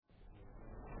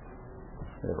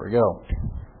There we go.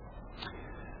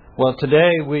 Well,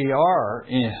 today we are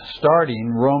starting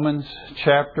Romans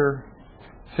chapter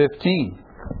 15.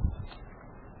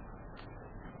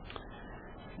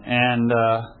 And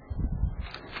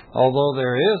although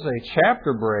there is a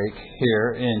chapter break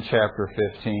here in chapter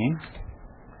 15,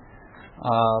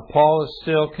 Paul is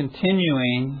still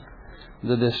continuing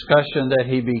the discussion that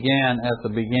he began at the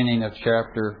beginning of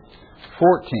chapter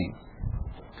 14,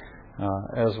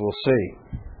 as we'll see.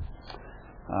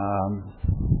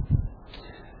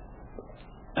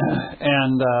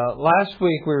 And last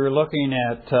week we were looking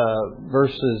at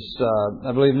verses,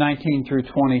 I believe, 19 through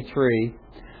 23.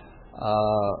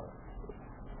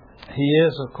 He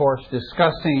is, of course,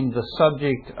 discussing the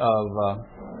subject of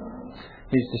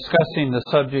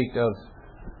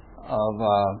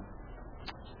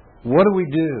what do we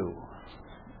do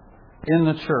in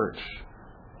the church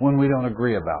when we don't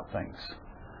agree about things,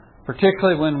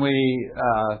 particularly when we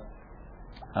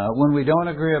don't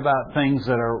agree about things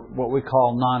that are what we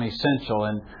call non-essential.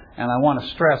 And I want to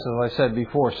stress, as I said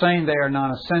before, saying they are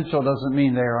non-essential doesn't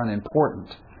mean they are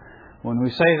unimportant. When we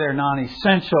say they're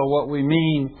non-essential, what we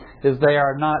mean is they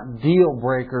are not deal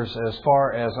breakers as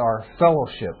far as our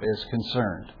fellowship is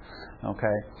concerned.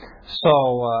 Okay,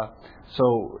 so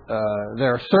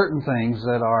there are certain things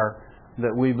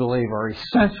that we believe are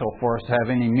essential for us to have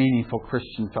any meaningful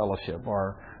Christian fellowship.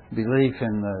 Our belief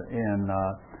in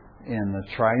the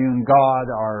triune God,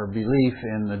 our belief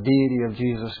in the deity of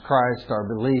Jesus Christ, our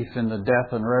belief in the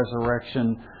death and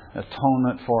resurrection,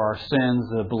 atonement for our sins,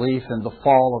 the belief in the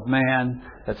fall of man.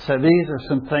 These are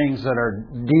some things that are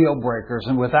deal breakers,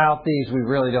 and without these we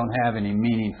really don't have any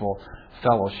meaningful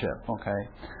fellowship. Okay,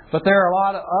 but there are a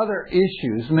lot of other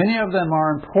issues. Many of them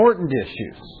are important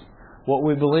issues. What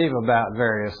we believe about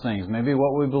various things, maybe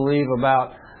what we believe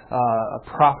about a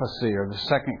prophecy or the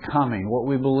second coming, what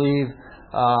we believe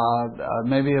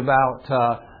maybe about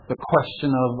the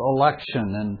question of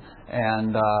election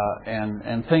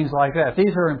and things like that.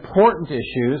 These are important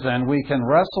issues, and we can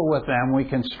wrestle with them, we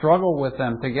can struggle with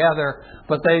them together,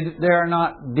 but they are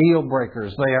not deal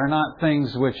breakers. They are not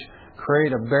things which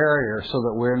create a barrier so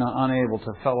that we're not unable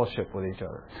to fellowship with each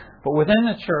other. But within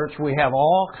the church, we have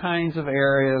all kinds of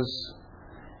areas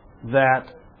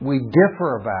that we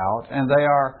differ about, and they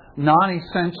are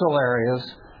non-essential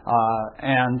areas.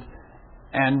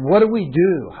 And what do we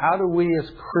do? How do we as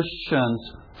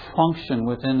Christians function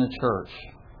within the church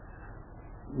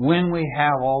when we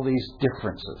have all these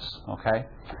differences? Okay?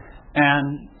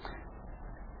 And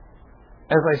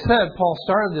as I said, Paul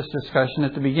started this discussion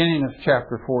at the beginning of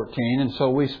chapter 14, and so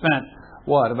we spent,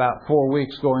 about 4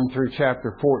 weeks going through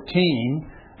chapter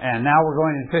 14, and now we're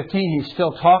going into 15. He's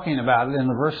still talking about it in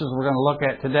the verses we're going to look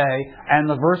at today and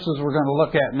the verses we're going to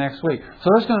look at next week. So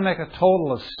it's going to make a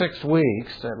total of 6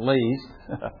 weeks at least.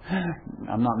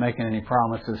 I'm not making any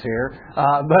promises here.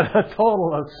 But a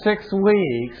total of 6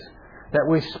 weeks that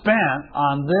we spent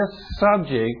on this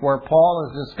subject where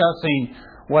Paul is discussing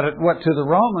what to the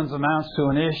Romans amounts to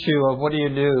an issue of what do you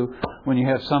do when you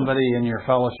have somebody in your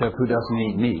fellowship who doesn't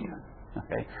eat meat.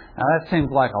 Okay. Now that seems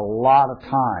like a lot of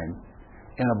time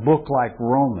in a book like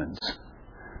Romans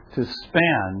to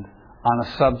spend on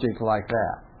a subject like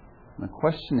that. And the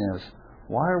question is,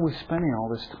 why are we spending all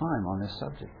this time on this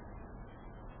subject?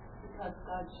 Because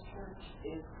God's church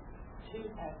is to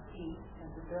have peace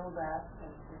and to build up and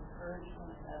to encourage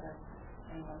one another,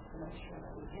 and He wants to make sure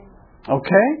that we do that.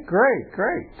 Okay, great.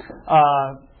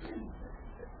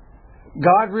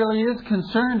 God really is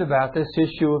concerned about this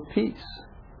issue of peace.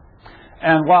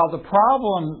 And while the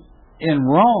problem in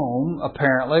Rome,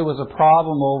 apparently, was a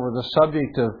problem over the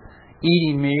subject of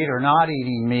eating meat or not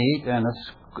eating meat, and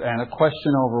a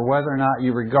question over whether or not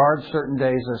you regard certain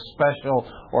days as special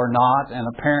or not, and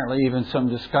apparently even some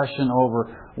discussion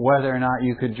over whether or not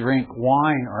you could drink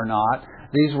wine or not.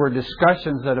 These were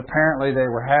discussions that apparently they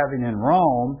were having in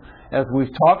Rome, as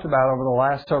we've talked about over the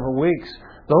last several weeks.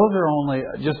 Those are only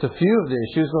just a few of the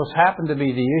issues. Those happen to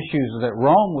be the issues that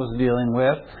Rome was dealing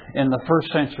with in the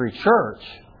first century church.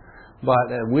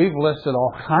 But we've listed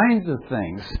all kinds of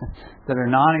things that are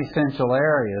non-essential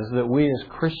areas that we as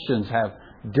Christians have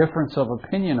difference of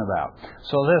opinion about.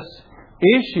 So this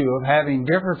issue of having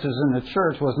differences in the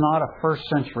church was not a first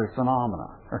century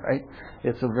phenomenon, right?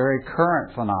 It's a very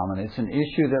current phenomenon. It's an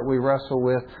issue that we wrestle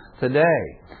with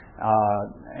today.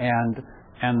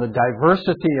 And the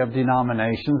diversity of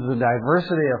denominations, the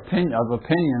diversity of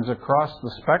opinions across the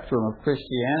spectrum of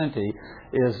Christianity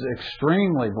is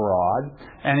extremely broad.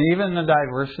 And even the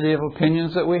diversity of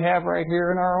opinions that we have right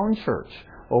here in our own church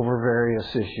over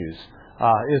various issues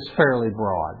is fairly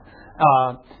broad.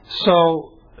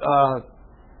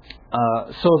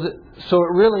 So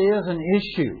it really is an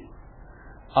issue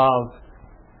of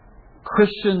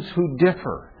Christians who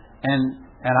differ. And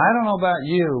I don't know about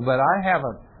you, but I have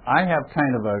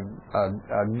kind of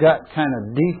a gut kind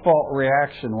of default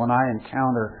reaction when I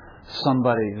encounter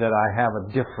somebody that I have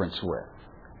a difference with.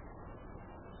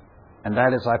 And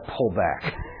that is I pull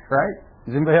back. Right?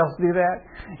 Does anybody else do that?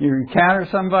 You encounter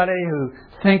somebody who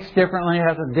thinks differently,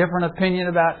 has a different opinion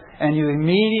about, and you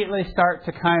immediately start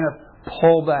to kind of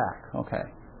pull back. Okay.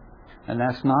 And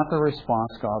that's not the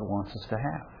response God wants us to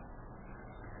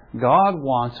have. God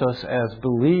wants us as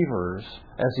believers,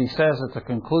 as He says at the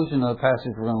conclusion of the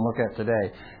passage we're going to look at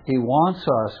today, He wants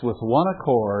us with one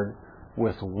accord,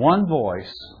 with one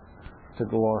voice, to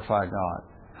glorify God.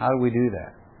 How do we do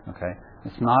that? Okay.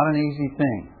 It's not an easy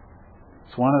thing.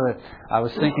 It's one of the. I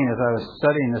was thinking as I was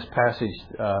studying this passage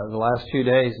the last few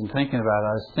days and thinking about it,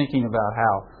 I was thinking about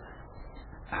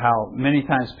how many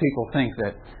times people think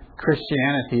that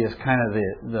Christianity is kind of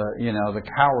the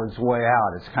coward's way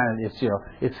out.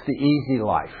 It's the easy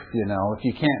life. If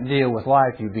you can't deal with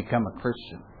life, you become a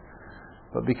Christian.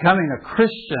 But becoming a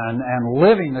Christian and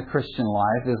living the Christian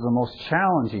life is the most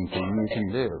challenging thing you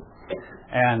can do.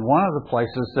 And one of the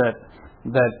places that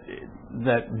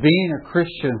being a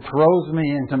Christian throws me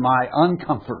into my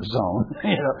uncomfort zone,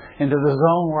 into the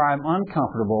zone where I'm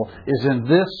uncomfortable, is in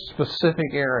this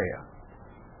specific area.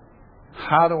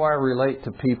 How do I relate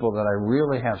to people that I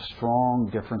really have strong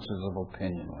differences of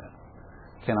opinion with?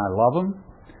 Can I love them?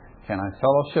 Can I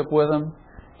fellowship with them?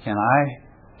 Can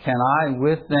I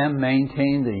with them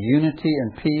maintain the unity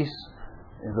and peace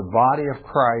in the body of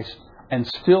Christ and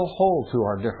still hold to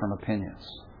our different opinions?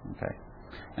 Okay.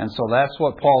 And so that's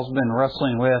what Paul's been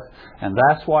wrestling with, and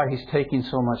that's why he's taking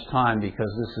so much time,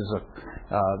 because this is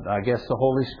I guess the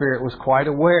Holy Spirit was quite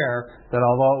aware that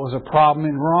although it was a problem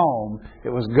in Rome, it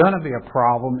was going to be a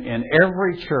problem in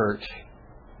every church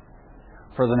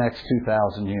for the next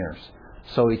 2,000 years.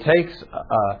 So he takes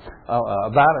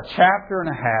about a chapter and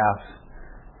a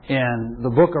half in the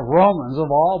book of Romans, of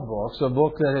all books, a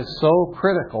book that is so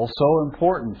critical, so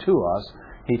important to us.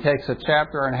 He takes a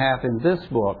chapter and a half in this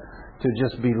book to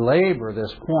just belabor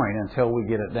this point until we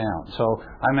get it down. So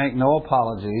I make no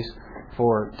apologies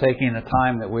for taking the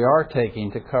time that we are taking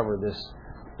to cover this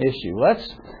issue. Let's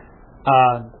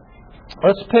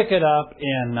pick it up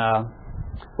in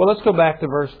let's go back to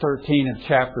verse 13 of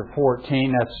chapter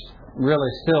 14. That's really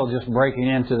still just breaking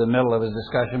into the middle of his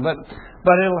discussion, but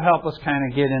it'll help us kind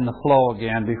of get in the flow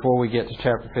again before we get to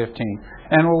chapter 15.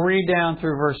 And we'll read down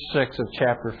through verse 6 of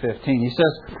chapter 15. He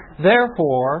says,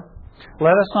 "Therefore,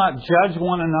 let us not judge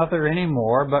one another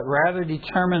anymore, but rather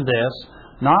determine this,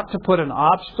 not to put an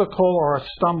obstacle or a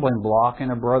stumbling block in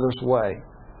a brother's way.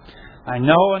 I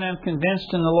know and am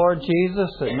convinced in the Lord Jesus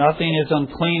that nothing is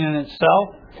unclean in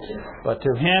itself, but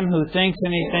to him who thinks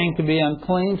anything to be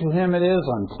unclean, to him it is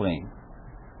unclean.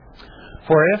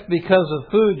 For if because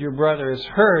of food your brother is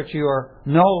hurt, you are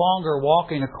no longer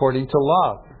walking according to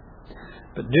love.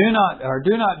 But do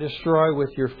not destroy with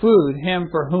your food him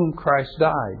for whom Christ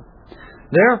died.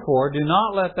 Therefore, do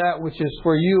not let that which is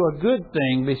for you a good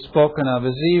thing be spoken of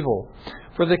as evil.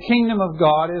 For the kingdom of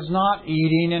God is not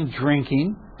eating and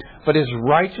drinking, but is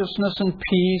righteousness and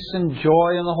peace and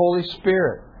joy in the Holy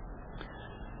Spirit.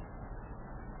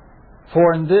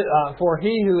 For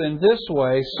he who in this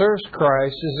way serves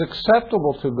Christ is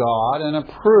acceptable to God and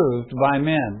approved by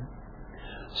men.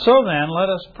 So then, let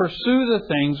us pursue the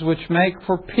things which make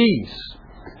for peace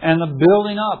and the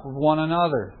building up of one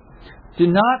another. Do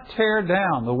not tear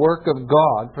down the work of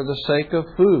God for the sake of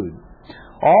food.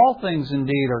 All things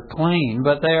indeed are clean,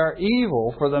 but they are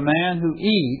evil for the man who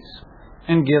eats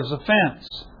and gives offense.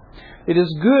 It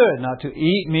is good not to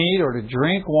eat meat or to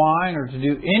drink wine or to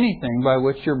do anything by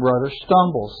which your brother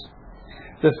stumbles.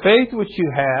 The faith which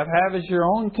you have as your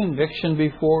own conviction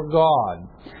before God.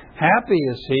 Happy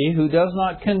is he who does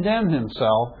not condemn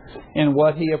himself in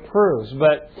what he approves,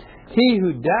 but he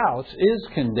who doubts is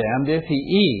condemned if he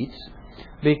eats,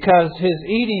 because his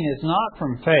eating is not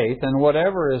from faith, and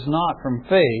whatever is not from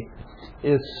faith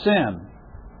is sin.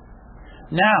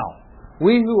 Now,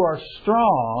 we who are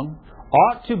strong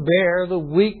ought to bear the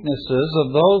weaknesses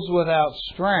of those without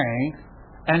strength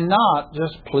and not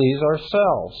just please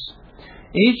ourselves.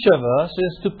 Each of us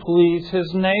is to please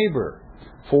his neighbor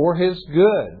for his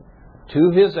good,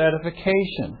 to his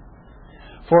edification.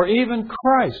 For even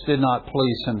Christ did not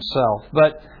please himself,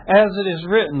 but as it is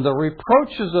written, the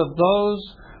reproaches of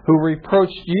those who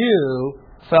reproached you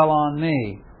fell on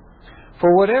me.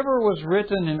 For whatever was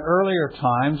written in earlier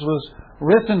times was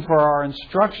written for our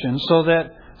instruction, so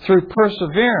that through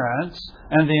perseverance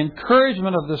and the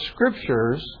encouragement of the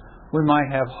Scriptures we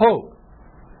might have hope.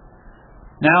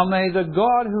 Now may the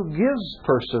God who gives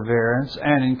perseverance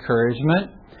and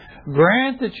encouragement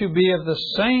grant that you be of the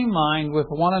same mind with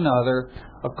one another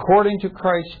according to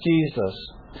Christ Jesus,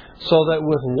 so that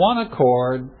with one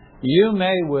accord you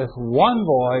may with one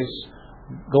voice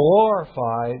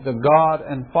glorify the God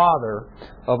and Father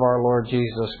of our Lord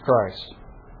Jesus Christ.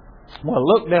 Well,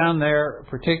 look down there,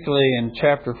 particularly in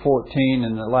chapter 14,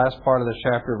 in the last part of the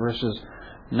chapter, verses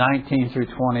 19 through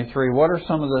 23. What are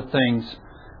some of the things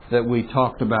that we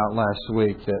talked about last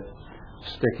week that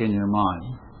stick in your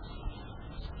mind?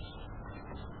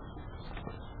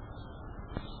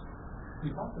 We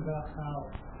talked about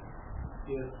how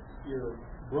if your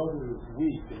brother is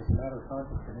weak, it's a matter of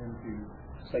conscience for him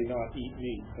to say not eat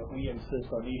meat, but we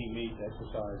insist on eating meat to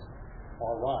exercise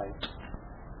our right,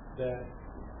 that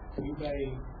we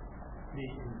may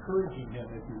be encouraging him,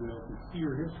 if you will, to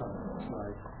steer his conscience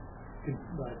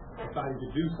by deciding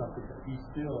to do something that he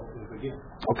still is against.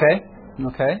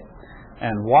 Okay.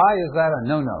 And why is that a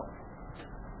no-no?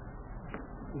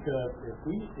 Because if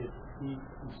we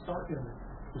start him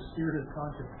to steer his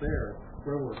conscience there,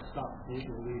 where will it stop? It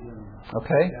will lead him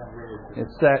down road.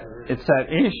 It's that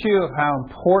issue of how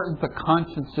important the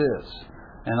conscience is.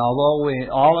 And although we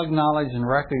all acknowledge and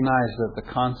recognize that the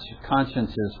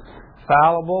conscience is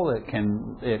fallible, it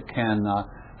can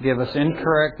give us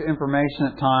incorrect information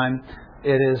at times.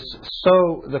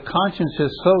 The conscience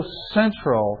is so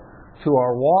central to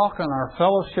our walk and our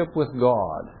fellowship with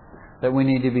God that we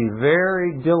need to be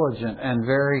very diligent and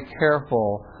very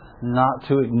careful not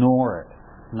to ignore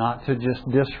it, not to just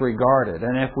disregard it.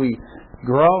 And if we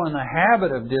grow in the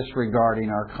habit of disregarding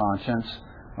our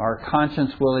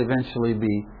conscience will eventually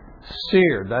be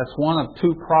seared. That's one of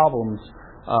two problems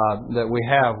that we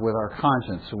have with our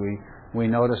conscience. We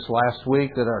noticed last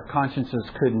week that our consciences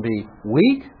could be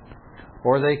weak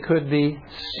or they could be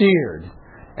seared.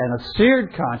 And a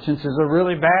seared conscience is a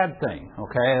really bad thing.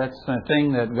 Okay, that's the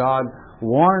thing that God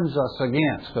warns us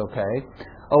against. Okay,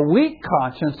 a weak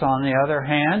conscience, on the other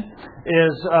hand,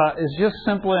 is just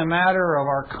simply a matter of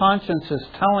our consciences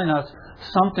telling us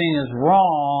something is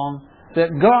wrong that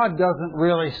God doesn't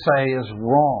really say is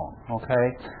wrong.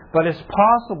 Okay, but it's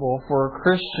possible for a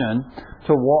Christian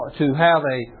to have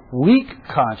a weak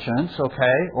conscience.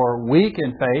 Okay, or weak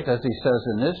in faith, as he says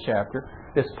in this chapter.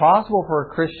 It's possible for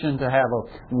a Christian to have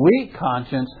a weak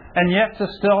conscience and yet to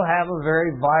still have a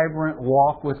very vibrant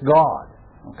walk with God.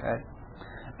 Okay?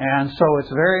 And so it's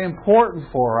very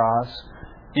important for us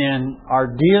in our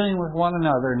dealing with one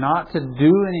another not to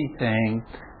do anything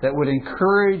that would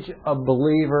encourage a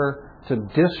believer to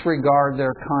disregard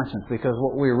their conscience. Because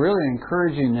what we're really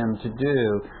encouraging them to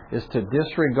do is to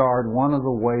disregard one of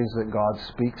the ways that God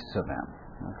speaks to them.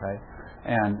 Okay?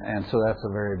 And so that's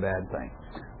a very bad thing.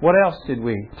 What else did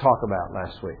we talk about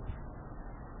last week?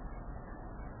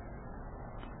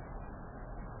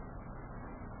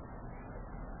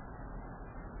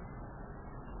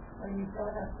 Well, you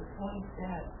brought up the point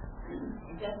that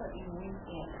it doesn't mean we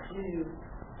can't do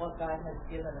what God has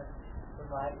given us the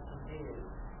right to do.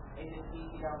 It just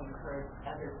means you don't encourage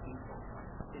other people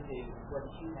to do what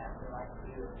you have the right to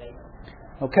do if they don't.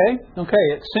 Okay.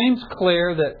 It seems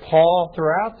clear that Paul,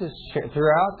 throughout this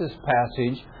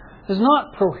passage, is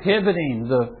not prohibiting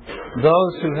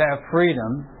those who have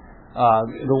freedom,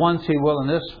 the ones he will in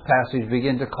this passage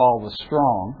begin to call the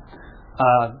strong,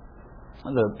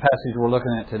 the passage we're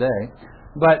looking at today.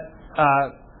 But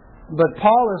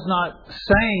Paul is not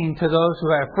saying to those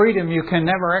who have freedom, you can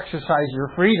never exercise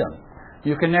your freedom.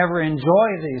 You can never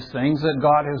enjoy these things that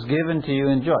God has given to you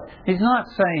enjoy. He's not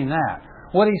saying that.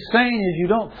 What he's saying is you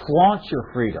don't flaunt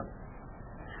your freedom.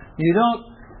 You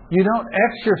don't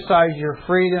exercise your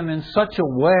freedom in such a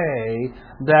way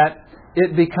that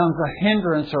it becomes a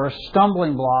hindrance or a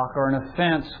stumbling block or an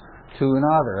offense to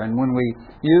another. And when we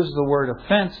use the word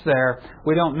offense there,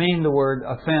 we don't mean the word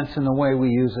offense in the way we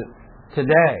use it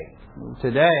today.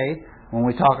 Today, when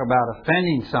we talk about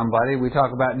offending somebody, we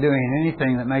talk about doing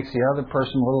anything that makes the other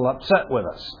person a little upset with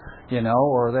us,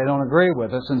 or they don't agree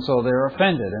with us, and so they're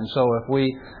offended. And so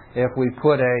if we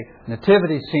put a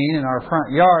nativity scene in our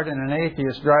front yard and an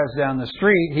atheist drives down the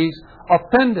street, he's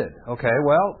offended. Okay,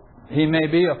 well, he may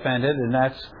be offended, and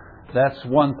that's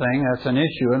one thing, that's an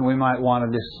issue, and we might want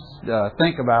to just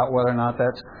think about whether or not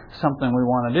that's something we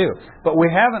want to do. But we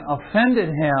haven't offended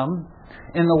him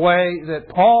in the way that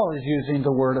Paul is using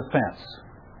the word offense.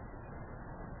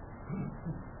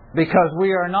 Because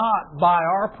we are not, by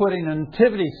our putting a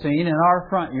nativity scene in our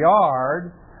front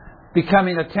yard,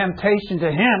 becoming a temptation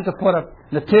to him to put a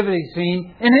nativity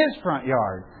scene in his front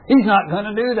yard. He's not going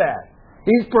to do that.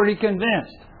 He's pretty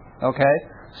convinced. Okay?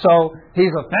 So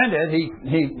he's offended.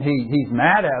 He's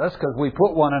mad at us because we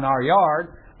put one in our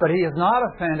yard. But he is not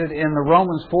offended in the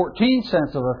Romans 14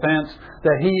 sense of offense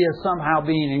that he is somehow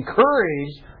being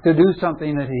encouraged to do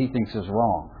something that he thinks is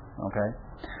wrong. Okay?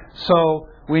 So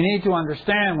we need to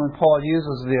understand when Paul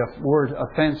uses the word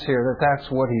offense here that that's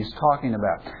what he's talking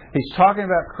about. He's talking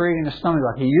about creating a stumbling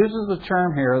block. He uses the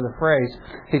term here, the phrase.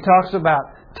 He talks about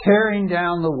tearing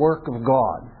down the work of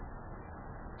God.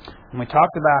 And we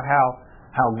talked about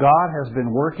how God has been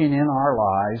working in our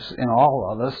lives, in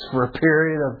all of us, for a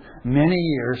period of many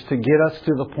years to get us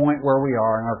to the point where we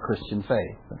are in our Christian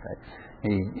faith.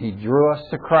 Okay? He drew us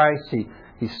to Christ.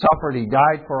 He suffered. He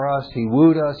died for us. He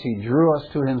wooed us. He drew us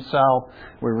to Himself.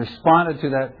 We responded to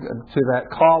that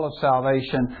call of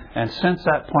salvation. And since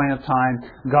that point of time,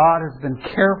 God has been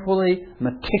carefully,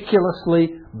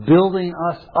 meticulously building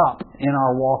us up in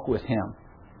our walk with Him.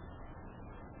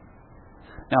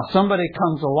 Now, somebody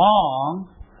comes along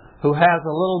who has a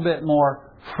little bit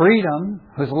more freedom,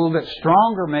 who's a little bit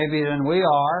stronger maybe than we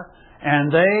are, and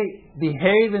they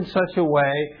behave in such a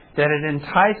way that it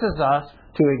entices us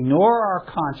to ignore our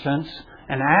conscience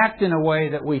and act in a way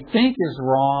that we think is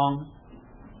wrong,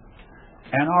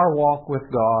 and our walk with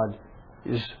God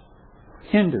is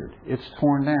hindered. It's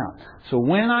torn down. So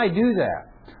when I do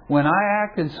that, when I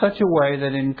act in such a way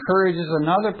that encourages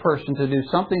another person to do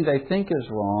something they think is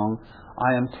wrong,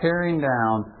 I am tearing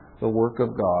down the work of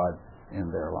God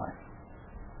in their life.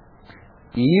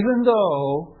 Even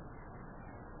though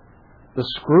the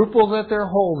scruple that they're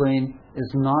holding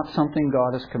is not something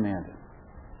God has commanded.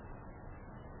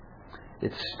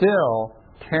 It's still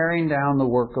tearing down the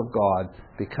work of God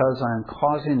because I'm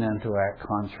causing them to act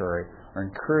contrary or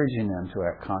encouraging them to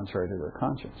act contrary to their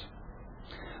conscience.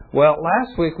 Well,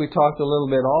 last week we talked a little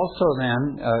bit also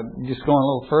then, just going a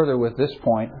little further with this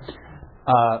point,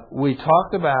 we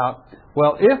talked about,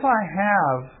 well, if I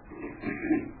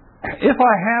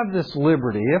have this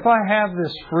liberty, if I have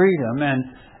this freedom,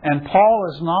 and Paul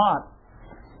is not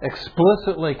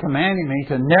explicitly commanding me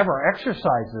to never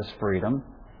exercise this freedom,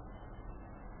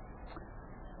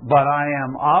 but I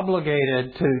am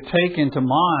obligated to take into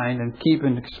mind and keep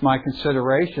in my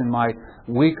consideration my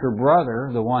weaker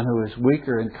brother, the one who is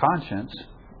weaker in conscience.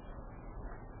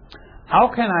 How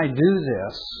can I do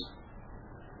this?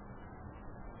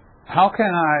 How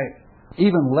can I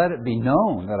even let it be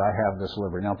known that I have this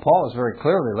liberty? Now, Paul has very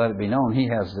clearly let it be known he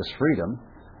has this freedom.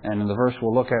 And in the verse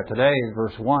we'll look at today,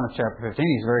 verse 1 of chapter 15,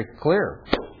 he's very clear.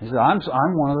 He says, I'm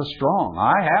one of the strong.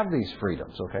 I have these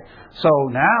freedoms. Okay. So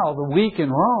now the weak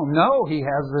in Rome know he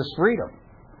has this freedom.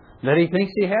 That he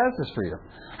thinks he has this freedom.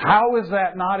 How is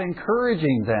that not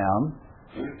encouraging them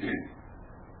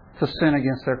to sin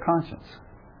against their conscience?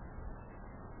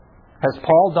 Has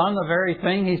Paul done the very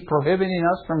thing he's prohibiting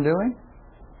us from doing?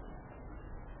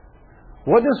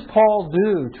 What does Paul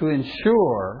do to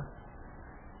ensure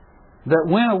that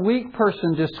when a weak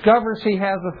person discovers he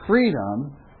has a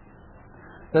freedom,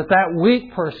 that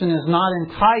weak person is not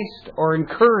enticed or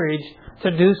encouraged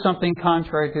to do something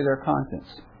contrary to their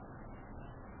conscience?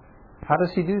 How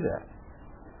does he do that?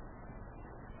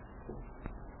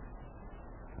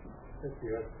 I think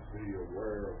you have to be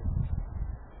aware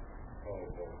of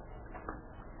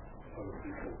other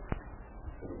people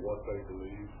and what they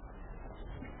believe.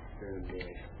 And just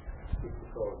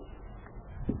because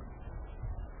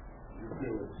you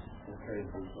feel it's okay to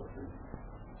do something,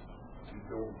 you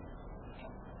don't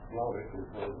allow it to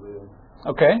cause them.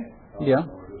 Okay. Yeah.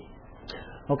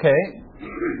 Okay.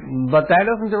 But that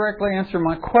doesn't directly answer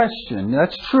my question.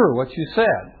 That's true, what you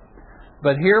said.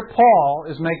 But here Paul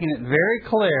is making it very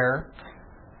clear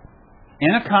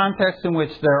in a context in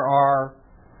which there are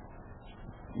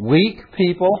weak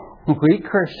people, weak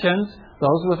Christians,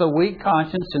 those with a weak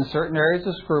conscience in certain areas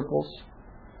of scruples.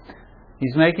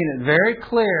 He's making it very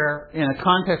clear in a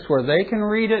context where they can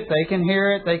read it, they can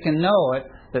hear it, they can know it,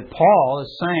 that Paul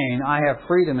is saying, I have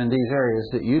freedom in these areas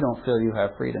that you don't feel you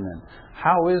have freedom in.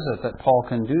 How is it that Paul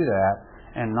can do that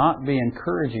and not be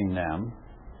encouraging them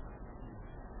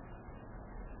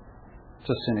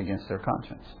to sin against their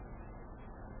conscience?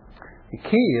 The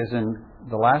key is in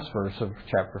the last verse of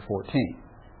chapter 14.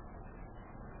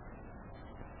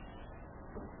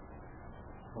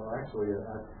 Well, actually,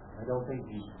 I don't think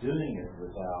he's doing it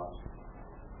without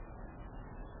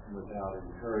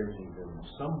encouraging them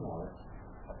somewhat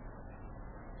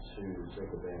to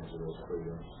take advantage of those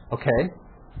freedoms. Okay.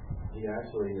 He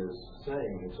actually is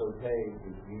saying it's okay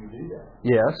if you do that.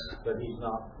 Yes. But he's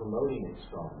not promoting it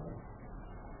strongly.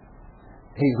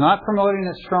 He's not promoting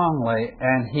it strongly,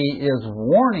 and he is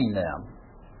warning them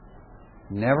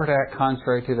never to act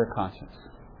contrary to their conscience.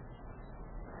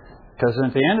 Because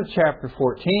at the end of chapter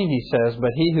 14 he says,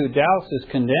 "But he who doubts is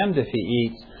condemned if he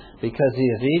eats, because he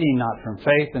is eating not from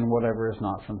faith, and whatever is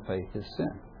not from faith is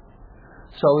sin."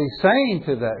 So he's saying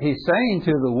to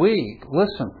the weak,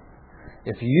 listen,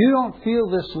 if you don't feel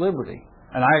this liberty,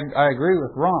 and I agree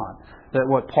with Ron, that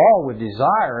what Paul would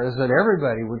desire is that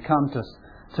everybody would come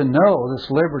to know this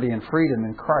liberty and freedom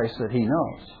in Christ that he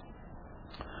knows.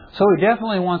 So he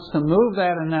definitely wants to move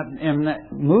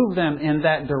them in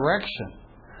that direction.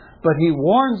 But he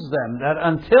warns them that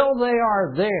until they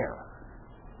are there,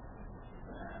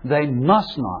 they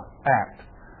must not act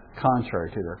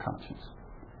contrary to their conscience.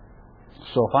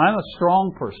 So if I'm a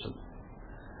strong person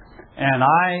and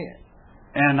I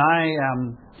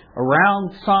am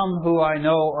around some who I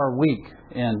know are weak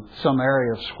in some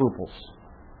area of scruples,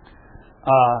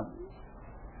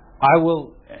 I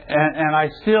will, and I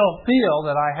still feel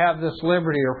that I have this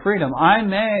liberty or freedom, I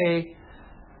may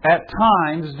at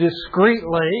times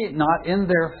discreetly, not in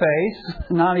their face,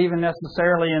 not even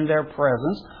necessarily in their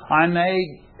presence, I may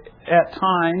at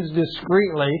times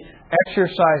discreetly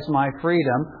exercise my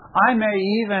freedom. I may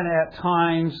even at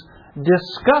times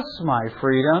discuss my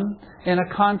freedom in a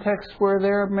context where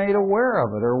they're made aware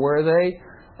of it, or where they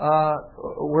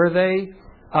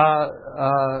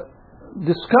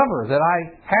discover that I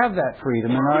have that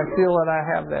freedom and I feel that I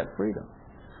have that freedom.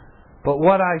 But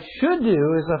what I should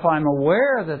do is, if I'm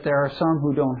aware that there are some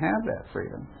who don't have that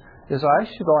freedom, is I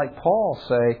should, like Paul,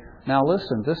 say, now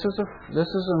listen, this is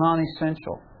a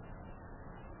non-essential.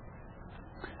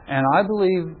 And I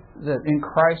believe that in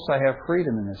Christ I have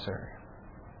freedom in this area.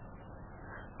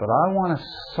 But I want to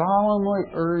solemnly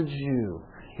urge you,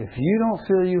 if you don't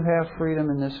feel you have freedom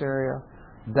in this area,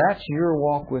 that's your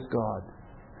walk with God.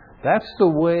 That's the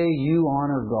way you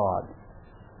honor God.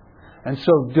 And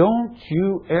so don't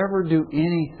you ever do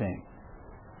anything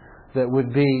that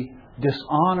would be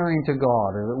dishonoring to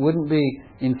God, or that wouldn't be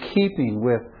in keeping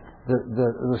with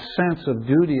the sense of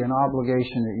duty and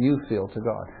obligation that you feel to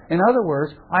God. In other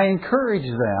words, I encourage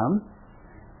them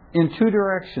in two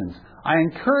directions. I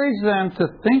encourage them to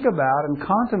think about and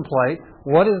contemplate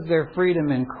what is their freedom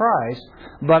in Christ,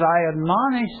 but I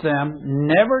admonish them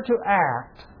never to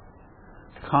act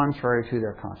contrary to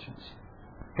their conscience.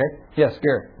 Okay? Yes,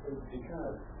 Gary.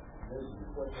 Because there's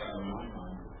a question in my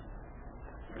mind.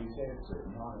 When you say it's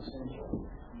non-essential,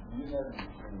 do you have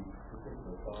any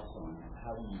particular thoughts on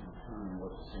how do you determine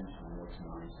what's essential and what's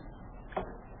non-essential?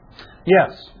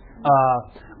 Yes.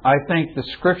 I think the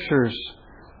Scriptures,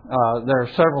 there are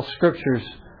several Scriptures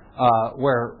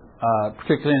where,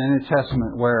 particularly in the New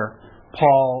Testament, where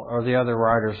Paul or the other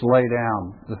writers lay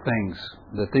down the things,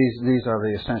 that these are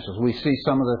the essentials. We see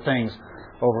some of the things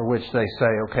over which they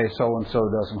say, okay, so-and-so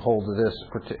doesn't hold to this,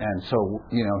 and so,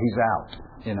 he's out,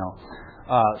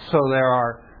 So there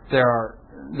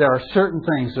are certain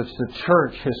things that the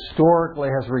church historically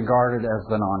has regarded as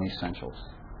the non-essentials.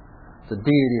 The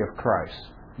deity of Christ,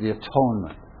 the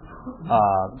atonement,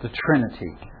 the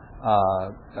Trinity.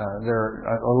 There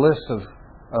are a list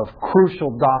of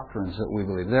crucial doctrines that we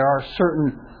believe. There are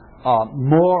certain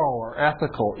moral or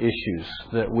ethical issues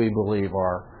that we believe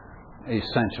are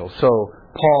essential. So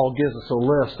Paul gives us a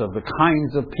list of the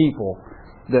kinds of people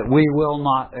that we will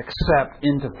not accept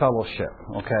into fellowship.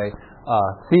 Okay,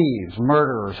 thieves,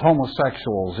 murderers,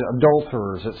 homosexuals,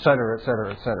 adulterers, etc.,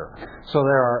 etc., etc. So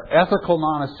there are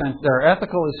there are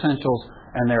ethical essentials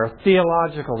and there are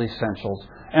theological essentials,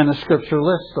 and the Scripture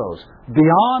lists those.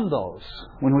 Beyond those,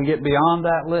 when we get beyond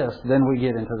that list, then we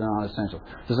get into the non-essential.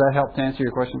 Does that help to answer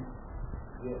your question?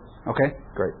 Yes. Okay,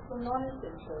 great. So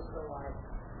non-essentials are like,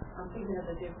 I'm thinking of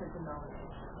the different denominations.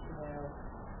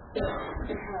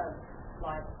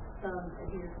 Like some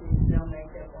adhere to no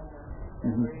makeup on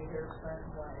them, wear your hair a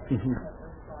certain way,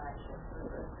 or slash,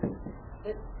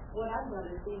 or what I've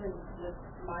noticed, even with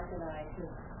Mike and I,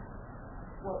 because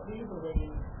what we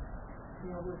believe,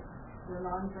 we're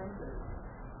non-drinkers,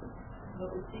 but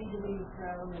we seem to be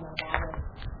thrown in a lot of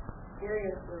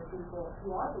areas where people who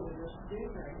are believers do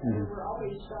drink. And we're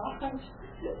always shocked.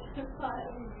 We're kind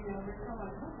of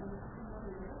like,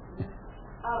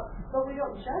 but we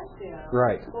don't judge them.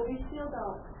 Right. But we still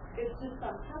don't. It's just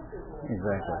not comfortable.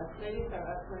 Exactly. Maybe it's our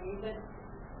upbringing, but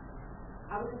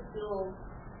I would still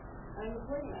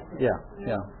unclean. Yeah.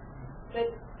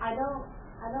 But I don't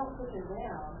put them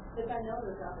down because I know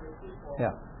there's other people.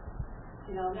 Yeah.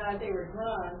 Now if they were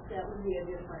drunk, that would be a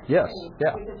different Yes. thing.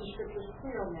 Yeah. Because the Scripture's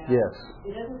clear now. Yes.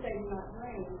 It doesn't say do not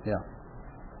drink. Yeah.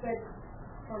 But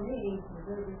for meetings,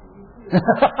 we're going to be for you too.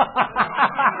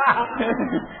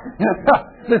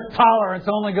 This tolerance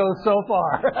only goes so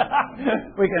far.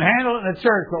 We can handle it in the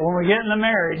church, but when we get in the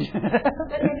marriage.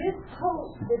 But this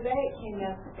whole debate came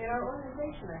up in our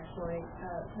organization, actually,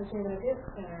 concerning the Event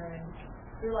Center, and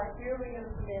we were like, here are we going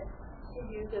to commit to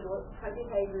use and what type of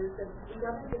behaviors, and we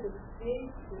got into this big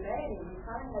debate, and we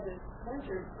kind of had this bunch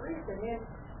of group, and then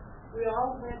we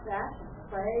all went back and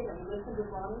prayed, and we listened to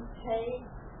Ronnie's tape.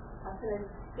 I said,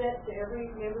 said to every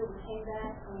member we came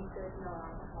back, and we said, no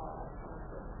alcohol.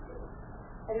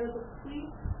 And there was a sweet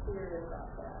spirit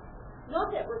about that. Not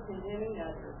that we're condemning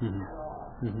others at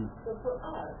all, but for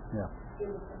us, it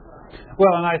was right.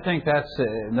 Well, and I think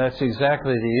that's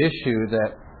exactly the issue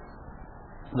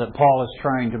that Paul is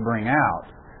trying to bring out,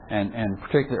 and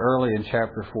particularly early in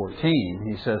chapter 14,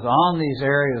 he says, on these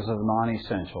areas of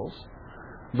non-essentials,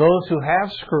 those who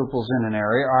have scruples in an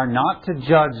area are not to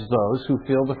judge those who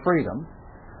feel the freedom,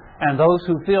 and those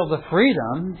who feel the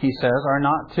freedom, he says, are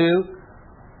not to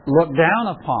look down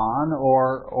upon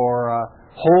or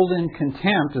hold in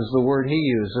contempt, is the word he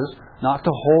uses, not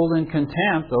to hold in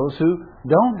contempt those who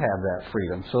don't have that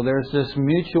freedom. So there's this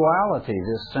mutuality,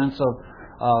 this sense of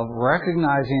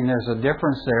recognizing there's a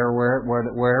difference there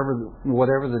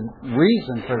whatever the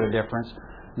reason for the difference,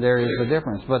 there is a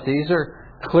difference. But these are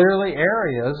clearly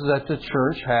areas that the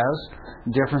church has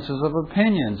differences of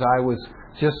opinions. I was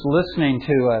just listening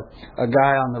to a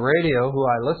guy on the radio who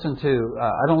I listen to.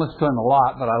 I don't listen to him a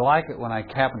lot, but I like it when I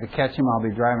happen to catch him. I'll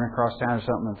be driving across town or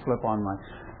something and flip on my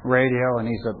radio, and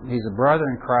he's a brother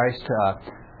in Christ,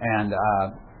 and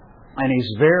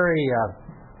he's very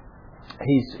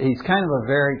he's kind of a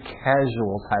very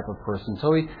casual type of person.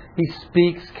 So he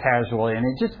speaks casually, and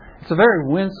it's a very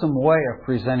winsome way of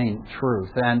presenting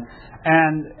truth, and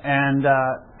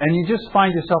you just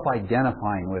find yourself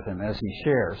identifying with him as he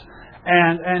shares.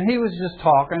 And he was just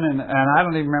talking, and I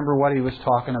don't even remember what he was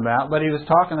talking about, but he was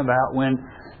talking about when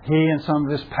he and some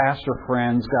of his pastor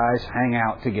friends, guys, hang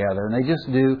out together, and they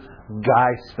just do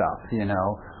guy stuff, you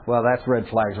know. Well, that's red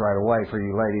flags right away for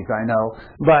you ladies, I know.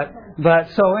 But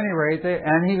so anyway,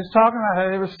 and he was talking about how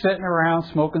they were sitting around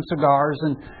smoking cigars,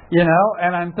 and you know,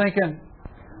 and I'm thinking,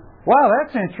 wow,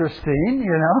 that's interesting,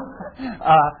 you know.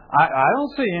 I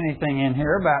don't see anything in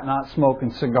here about not smoking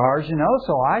cigars, you know,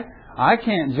 so I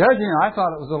can't judge. You know, I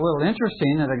thought it was a little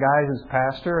interesting that a guy who's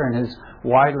pastor and is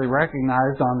widely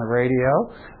recognized on the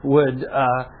radio would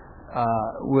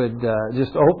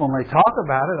just openly talk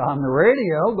about it on the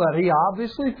radio, but he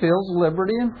obviously feels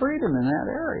liberty and freedom in that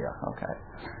area. Okay.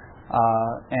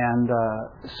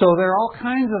 So there are all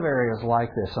kinds of areas like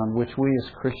this on which we as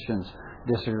Christians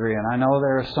disagree. And I know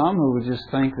there are some who would just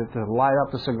think that to light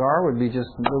up a cigar would be just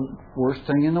the worst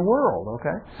thing in the world.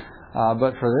 Okay.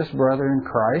 But for this brother in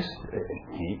Christ,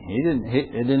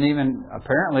 it didn't even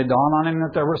apparently dawn on him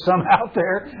that there were some out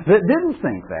there that didn't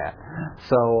think that.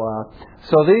 So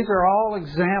these are all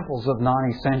examples of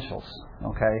non-essentials,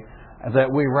 okay, that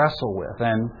we wrestle with,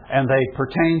 and they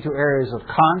pertain to areas of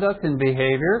conduct and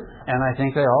behavior, and I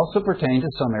think they also pertain to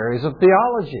some areas of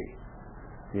theology.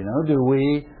 You know,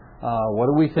 what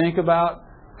do we think about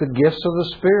the gifts of the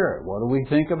Spirit? What do we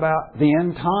think about the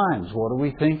end times? What do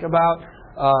we think about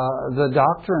the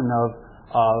doctrine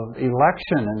of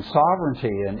election and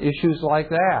sovereignty and issues like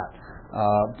that?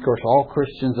 Of course, all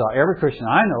Christians, every Christian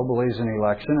I know believes in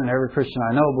election, and every Christian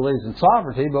I know believes in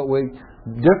sovereignty, but we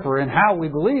differ in how we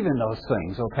believe in those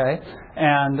things, okay?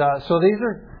 And so these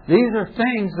are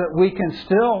things that we can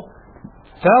still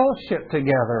fellowship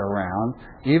together around,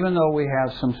 even though we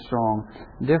have some strong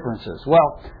differences.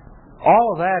 Well,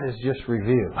 all of that is just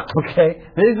review, okay?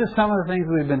 These are some of the things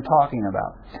we've been talking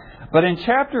about. But in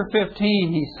chapter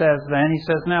 15, he says,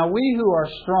 now we who are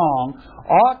strong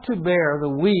ought to bear the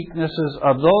weaknesses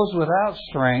of those without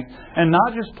strength and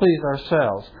not just please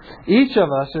ourselves. Each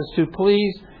of us is to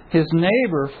please his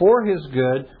neighbor for his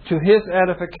good, to his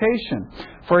edification.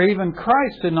 For even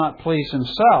Christ did not please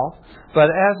himself, but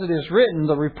as it is written,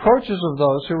 the reproaches of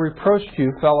those who reproached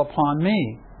you fell upon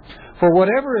me. For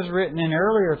whatever is written in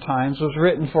earlier times was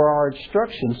written for our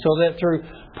instruction, so that through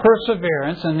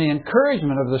perseverance and the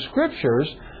encouragement of the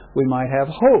Scriptures we might have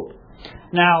hope.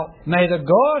 Now, may the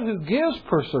God who gives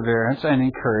perseverance and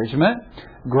encouragement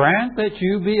grant that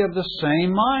you be of the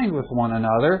same mind with one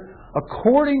another,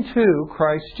 according to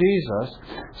Christ Jesus,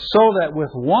 so that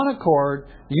with one accord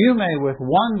you may with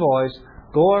one voice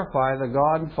glorify the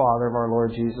God and Father of our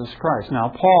Lord Jesus Christ. Now,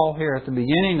 Paul, here at the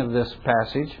beginning of this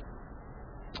passage,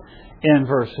 in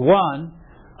verse 1,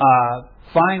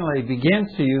 finally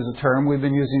begins to use a term we've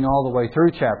been using all the way through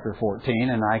chapter 14,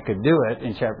 and I could do it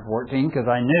in chapter 14 because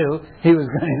I knew he was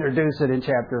going to introduce it in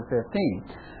chapter 15.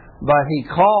 But he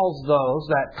calls those,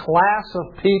 that class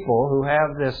of people who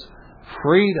have this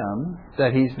freedom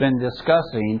that he's been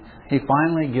discussing, he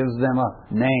finally gives them a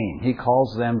name. He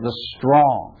calls them the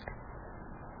strong.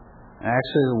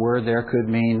 Actually, the word there could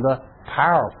mean the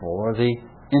powerful or the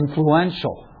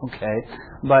influential. Okay,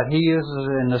 but he uses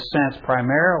it in the sense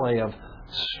primarily of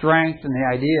strength and the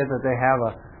idea that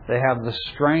they have the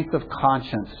strength of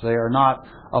conscience. They are not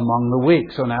among the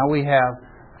weak. So now we have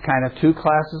kind of two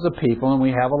classes of people, and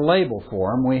we have a label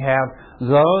for them. We have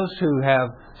those who have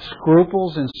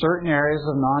scruples in certain areas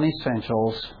of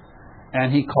non-essentials,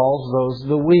 and he calls those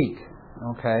the weak.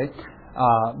 Okay,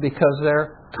 because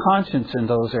their conscience in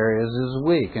those areas is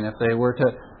weak, and if they were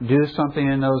to do something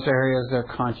in those areas, their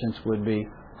conscience would be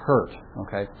hurt.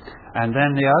 Okay, and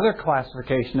then the other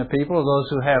classification of people are those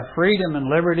who have freedom and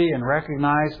liberty and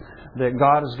recognize that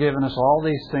God has given us all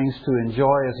these things to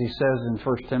enjoy, as he says in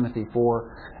 1 Timothy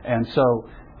 4. And so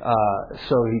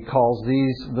he calls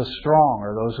these the strong,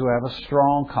 or those who have a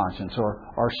strong conscience,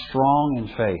 or are strong in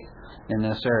faith in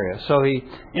this area. So he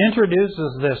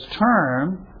introduces this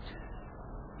term.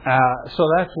 So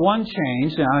that's one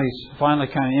change. Now he's finally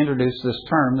kind of introduced this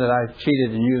term that I've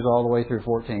cheated and used all the way through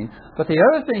 14. But the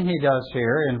other thing he does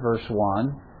here in verse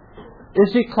 1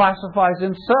 is he classifies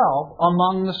himself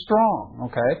among the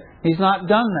strong. Okay, he's not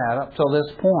done that up till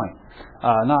this point,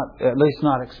 at least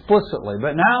not explicitly.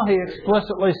 But now he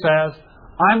explicitly says,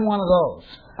 "I'm one of those."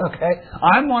 Okay,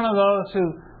 I'm one of those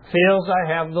who feels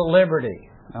I have the liberty.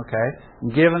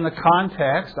 Okay, given the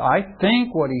context, I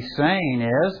think what he's saying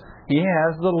is he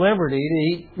has the liberty to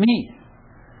eat meat,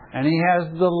 and he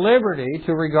has the liberty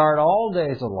to regard all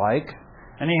days alike.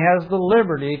 And he has the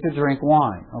liberty to drink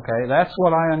wine. Okay, that's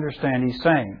what I understand he's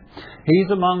saying. He's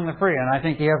among the free, and I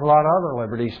think he has a lot of other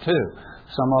liberties too.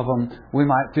 Some of them we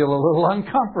might feel a little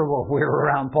uncomfortable if we were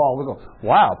around Paul. We go,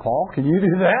 "Wow, Paul, can you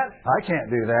do that? I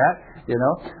can't do that." You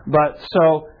know. But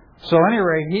so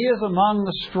anyway, he is among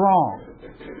the strong.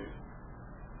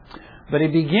 But he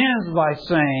begins by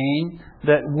saying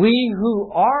that we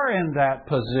who are in that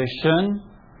position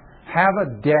have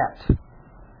a debt.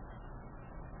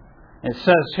 It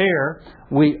says here,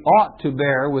 we ought to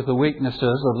bear with the weaknesses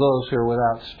of those who are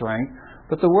without strength.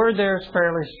 But the word there is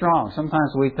fairly strong.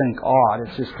 Sometimes we think ought.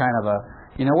 It's just kind of a,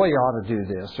 you ought to do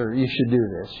this, or you should do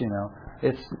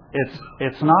this,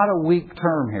 It's not a weak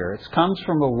term here. It comes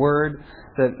from a word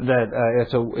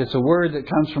it's a word that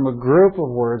comes from a group of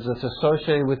words that's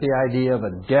associated with the idea of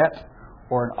a debt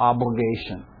or an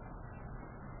obligation.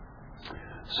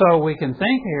 So we can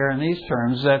think here in these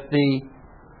terms that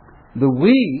the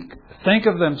weak think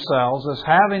of themselves as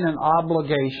having an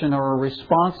obligation or a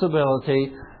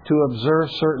responsibility to observe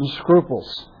certain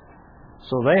scruples.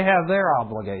 So they have their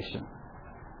obligation.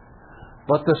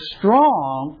 But the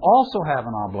strong also have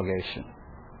an obligation.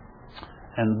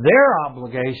 And their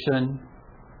obligation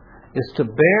is to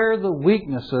bear the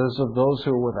weaknesses of those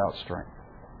who are without strength.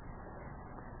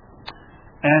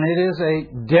 And it is a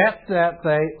debt that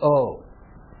they owe.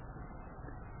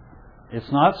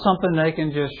 It's not something they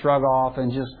can just shrug off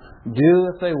and just do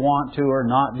if they want to or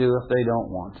not do if they don't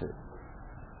want to.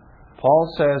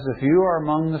 Paul says, if you are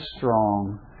among the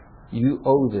strong, you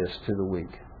owe this to the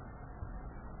weak.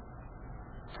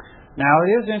 Now,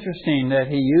 it is interesting that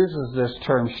he uses this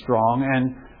term strong,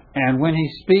 and when he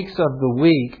speaks of the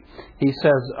weak, he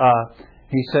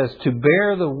says to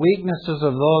bear the weaknesses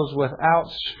of those without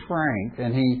strength,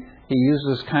 and he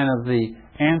uses kind of the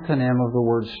antonym of the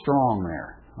word strong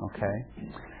there. Okay,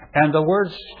 and the word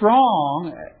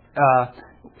strong,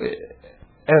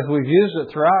 as we've used it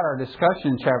throughout our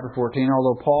discussion in chapter 14,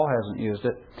 although Paul hasn't used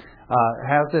it,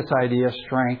 has this idea of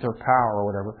strength or power or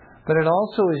whatever. But it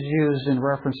also is used in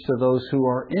reference to those who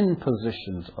are in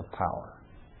positions of power.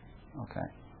 Okay,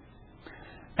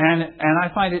 and I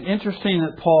find it interesting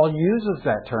that Paul uses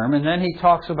that term, and then he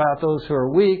talks about those who are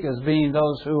weak as being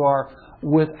those who are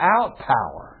without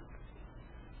power.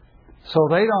 So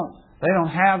they don't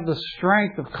have the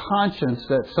strength of conscience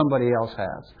that somebody else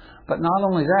has. But not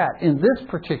only that, in this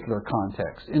particular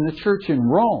context, in the church in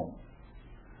Rome,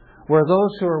 where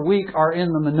those who are weak are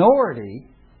in the minority,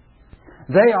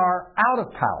 they are out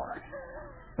of power.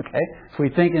 Okay? If we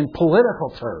think in political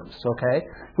terms, okay?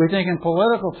 If we think in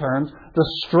political terms, the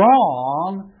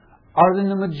strong are in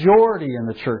the majority in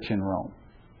the church in Rome.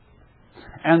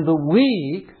 And the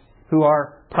weak, who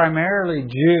are primarily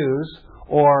Jews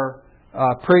or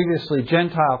previously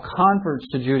Gentile converts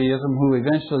to Judaism who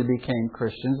eventually became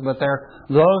Christians, but they're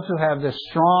those who have this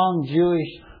strong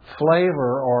Jewish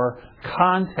flavor or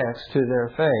context to their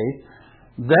faith,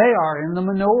 they are in the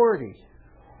minority.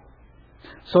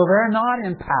 So they're not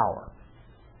in power.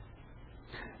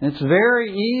 It's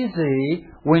very easy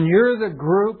when you're the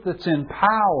group that's in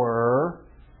power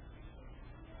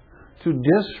to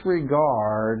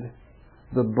disregard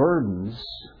the burdens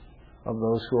of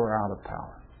those who are out of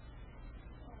power.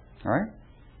 All right?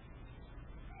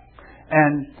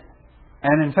 And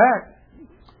in fact,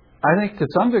 I think to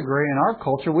some degree in our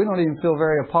culture, we don't even feel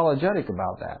very apologetic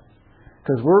about that.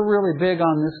 Because we're really big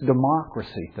on this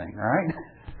democracy thing, right?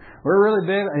 We're really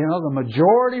big, the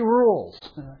majority rules.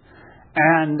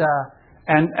 And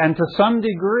to some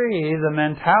degree, the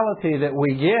mentality that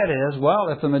we get is, well,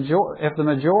 if the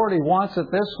majority wants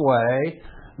it this way,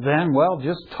 then, well,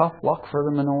 just tough luck for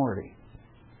the minority.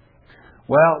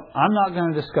 Well, I'm not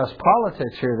going to discuss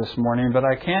politics here this morning, but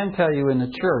I can tell you in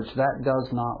the church that does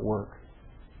not work.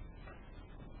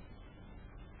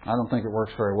 I don't think it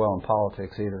works very well in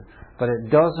politics either. But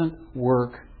it doesn't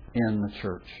work in the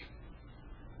church.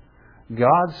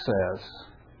 God says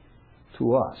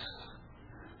to us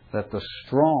that the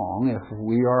strong, if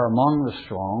we are among the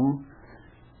strong,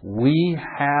 we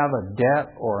have a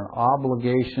debt or an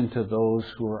obligation to those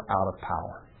who are out of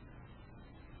power.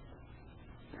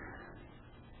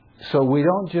 So we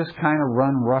don't just kind of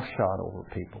run roughshod over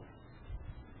people.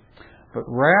 But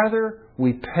rather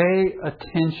we pay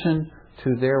attention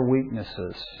to their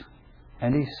weaknesses.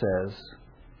 And He says,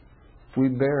 we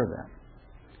bear them.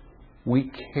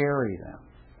 We carry them.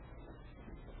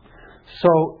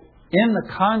 So, in the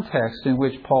context in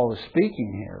which Paul is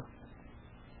speaking here,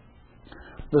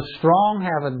 the strong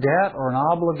have a debt or an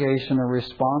obligation or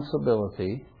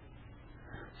responsibility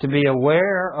to be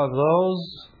aware of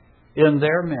those in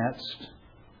their midst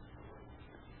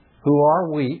who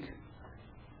are weak,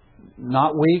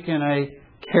 not weak in a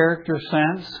character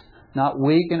sense, not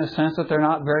weak in a sense that they're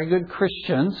not very good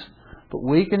Christians, but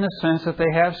weak in the sense that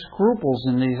they have scruples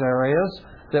in these areas,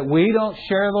 that we don't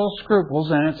share those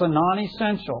scruples, and it's a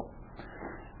non-essential.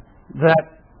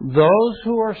 That those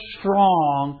who are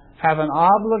strong have an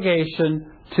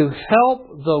obligation to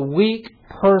help the weak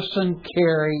person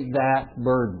carry that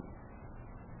burden.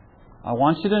 I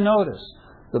want you to notice,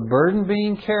 the burden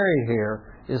being carried here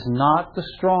is not the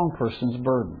strong person's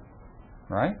burden.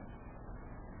 Right?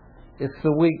 It's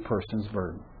the weak person's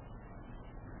burden.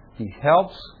 He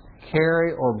helps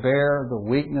carry or bear the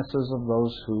weaknesses of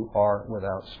those who are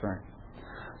without strength.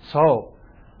 So,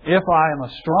 if I am a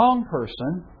strong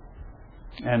person,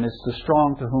 and it's the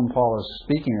strong to whom Paul is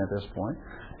speaking at this point,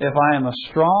 if I am a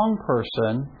strong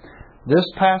person, this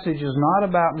passage is not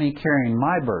about me carrying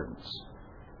my burdens.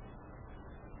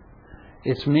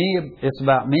 It's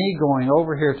about me going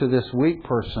over here to this weak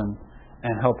person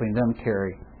and helping them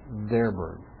carry their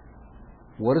burden.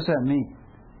 What does that mean?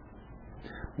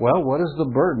 Well, what is the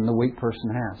burden the weak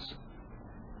person has?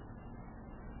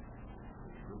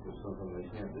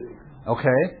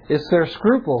 Okay, it's their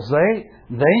scruples.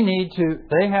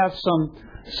 They have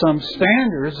some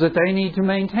standards that they need to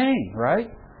maintain,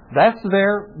 right? That's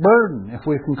their burden, if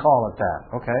we can call it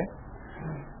that. Okay.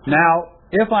 Now,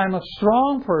 if I'm a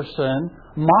strong person,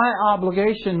 my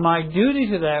obligation, my duty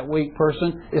to that weak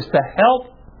person is to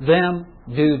help them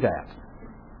do that.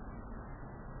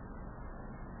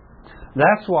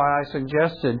 That's why I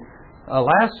suggested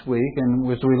last week,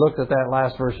 and as we looked at that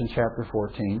last verse in chapter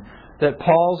 14, that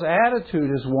Paul's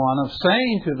attitude is one of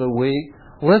saying to the weak,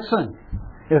 listen,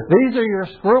 if these are your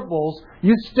scruples,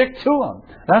 you stick to them.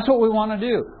 That's what we want to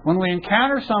do. When we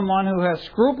encounter someone who has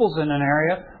scruples in an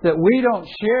area that we don't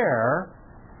share,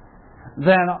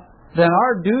 then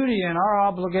our duty and our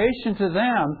obligation to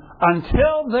them,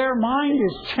 until their mind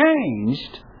is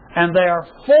changed and they are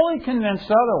fully convinced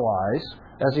otherwise,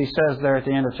 as he says there at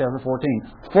the end of chapter 14,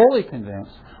 fully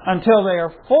convinced, until they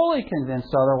are fully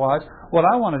convinced otherwise, what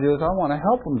I want to do is I want to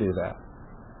help them do that.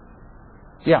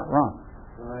 Yeah, Ron.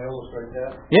 Can I illustrate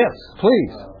that? Yes,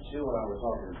 please. Sheila and I were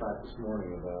talking in fact this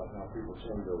morning about how people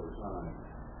change over time.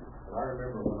 And I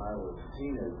remember when I was a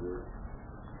teenager,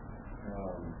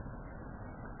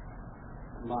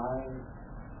 my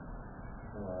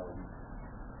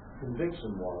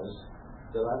conviction was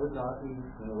that I would not eat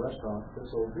in a restaurant that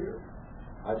sold beer.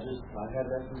 I had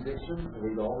that conviction.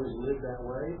 We'd always lived that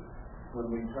way.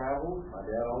 When we traveled, my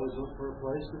dad always looked for a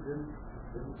place that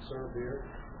didn't serve beer.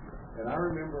 And I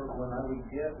remember when I would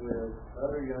get with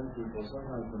other young people,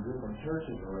 sometimes from different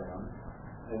churches around,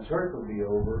 and church would be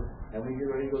over, and we get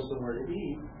ready to go somewhere to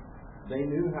eat, they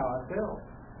knew how I felt.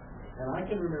 And I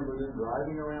can remember them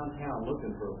driving around town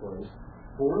looking for a place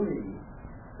for me,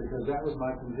 because that was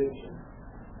my conviction.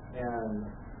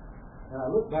 And I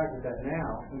look back at that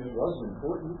now, and it wasn't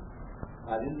important.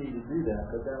 I didn't need to do that,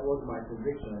 but that was my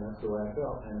conviction, and that's the way I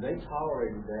felt. And they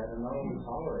tolerated that, and not only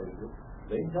tolerated it,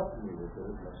 They helped me with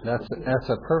it. That's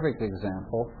a perfect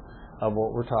example of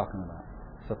what we're talking about.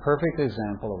 It's a perfect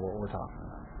example of what we're talking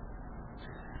about.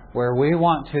 Where we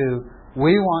want to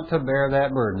bear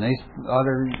that burden. These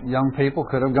other young people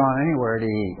could have gone anywhere to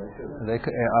eat. They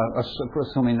could,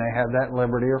 assuming they had that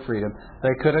liberty or freedom,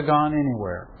 they could have gone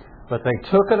anywhere. But they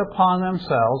took it upon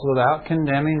themselves without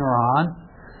condemning Ron,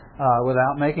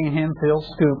 without making him feel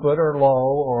stupid or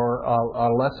low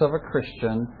or less of a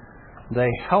Christian. They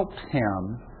helped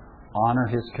him honor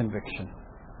his conviction.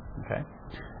 Okay,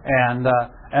 and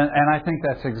I think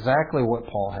that's exactly what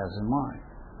Paul has in mind.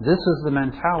 This is the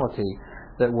mentality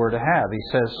that we're to have. He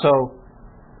says, so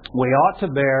we ought to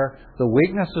bear the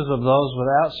weaknesses of those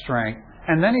without strength.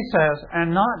 And then he says,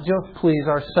 and not just please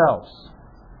ourselves.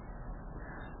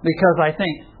 Because I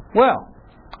think, well,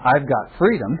 I've got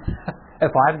freedom.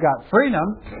 If I've got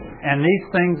freedom, and these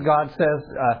things God says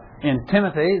in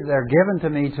Timothy, they're given to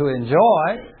me to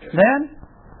enjoy, then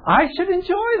I should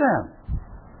enjoy them.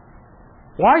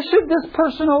 Why should this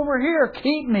person over here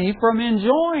keep me from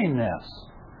enjoying this?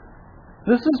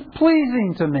 This is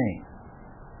pleasing to me.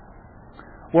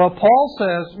 Well, Paul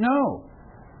says, no.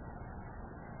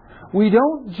 We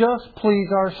don't just please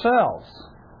ourselves.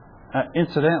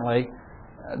 Incidentally,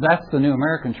 that's the New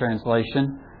American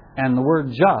Translation, and the word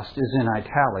just is in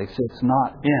italics. It's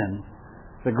not in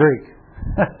the Greek.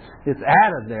 It's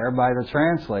added there by the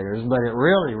translators, but it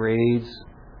really reads,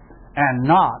 and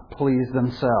not please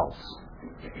themselves.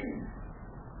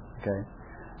 Okay?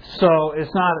 So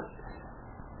it's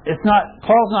not,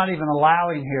 Paul's not even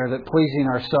allowing here that pleasing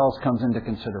ourselves comes into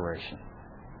consideration.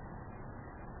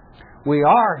 We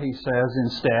are, he says,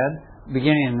 instead,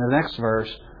 beginning in the next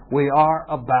verse, we are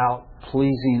about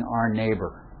pleasing our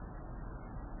neighbor.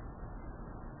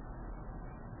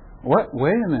 What?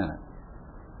 Wait a minute.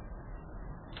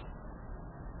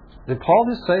 Did Paul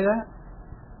just say that?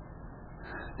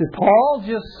 Did Paul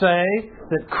just say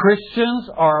that Christians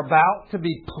are about to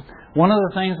be... One of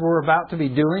the things we're about to be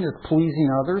doing is pleasing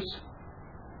others?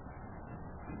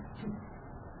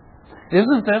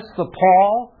 Isn't this the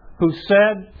Paul who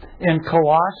said in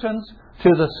Colossians to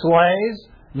the slaves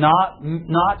not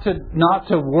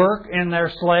to work in their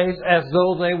slaves as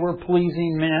though they were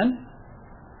pleasing men?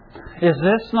 Is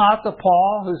this not the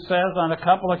Paul who says on a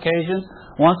couple occasions,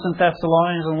 once in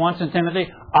Thessalonians and once in Timothy,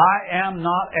 I am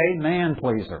not a man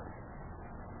pleaser?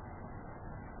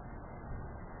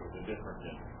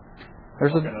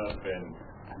 There's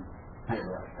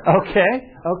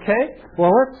Okay.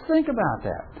 Well, let's think about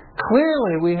that.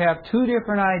 Clearly, we have two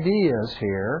different ideas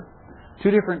here,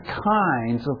 two different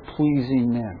kinds of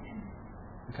pleasing men.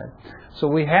 Okay. So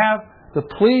we have the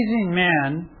pleasing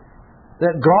men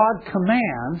that God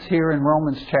commands here in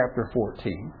Romans chapter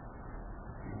 14,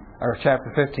 or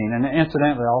chapter 15, and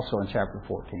incidentally also in chapter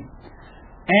 14.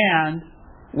 And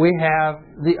we have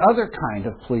the other kind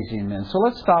of pleasing men. So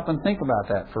let's stop and think about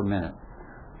that for a minute.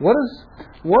 What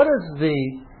is the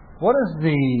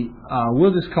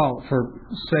we'll just call it for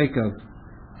sake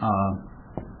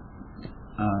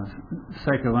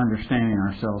of understanding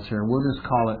ourselves here, we'll just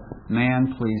call it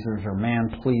man pleasers or man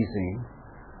pleasing.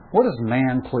 What does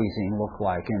man pleasing look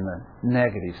like in the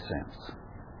negative sense?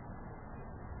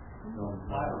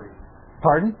 Flattery.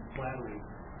 Pardon? Flattery.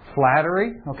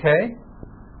 Flattery, okay.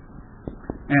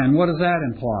 And what does that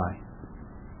imply?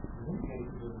 In some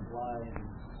cases, it implies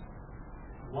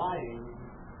lying.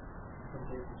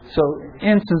 So,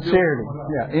 insincerity.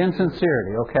 Yeah,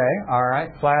 insincerity, okay. All right.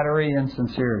 Flattery,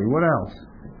 insincerity. What else?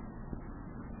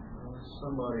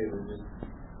 Somebody that just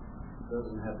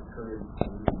doesn't have the courage to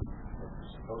do what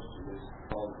they're supposed to, just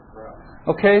follow the crowd.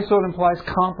 Okay, so it implies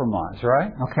compromise,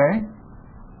 right? Okay.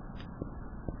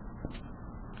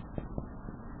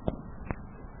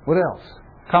 What else?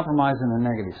 Compromise in a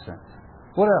negative sense.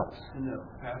 What else? In the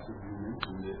passage you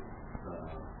mentioned that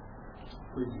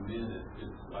pleasing men,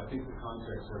 I think the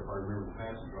context there, if I remember the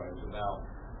passage right, is about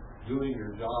doing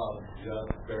your job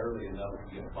just barely enough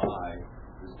to get by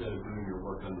instead of doing your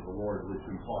work under the Lord, which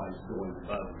implies going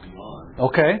above and beyond.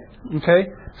 Okay.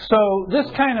 So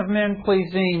this kind of men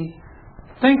pleasing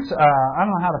thinks, I don't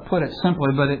know how to put it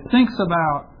simply, but it thinks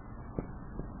about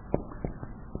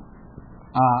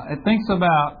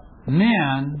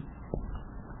men,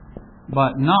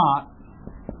 but not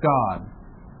God.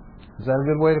 Is that a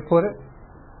good way to put it?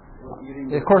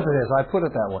 Of course it is. I put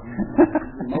it that way.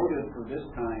 The motive for this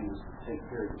kind is to take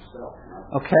care of yourself.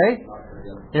 Okay.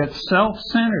 It's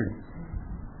self-centered.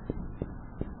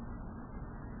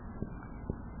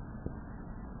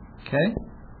 Okay.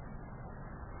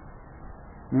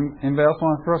 Anybody else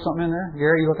want to throw something in there?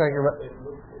 Gary, you look like you're...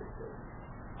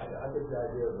 I think the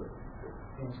idea of it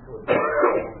seems to a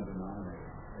common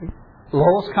denominator.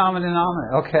 Lowest common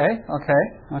denominator. Okay.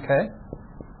 I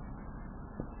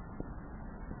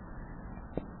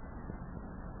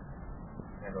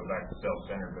go back to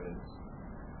self-centered, but it's,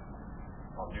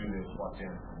 I'll do this, what's in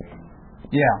it for me,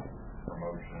 Yeah.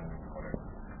 promotion, whatever.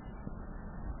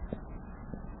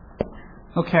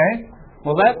 Okay.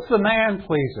 Well, that's the man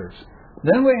pleasers.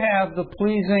 Then we have the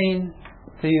pleasing,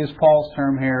 to use Paul's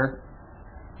term here,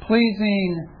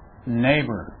 pleasing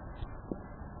neighbor.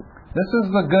 This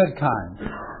is the good kind.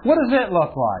 What does it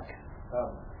look like?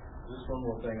 Just one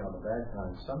more thing on the bad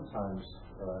kind. Sometimes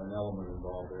an element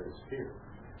involved there is fear.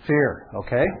 Fear.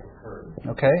 Okay.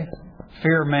 Okay.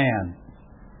 Fear man.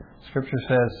 Scripture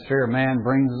says fear man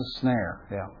brings a snare.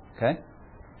 Yeah. Okay.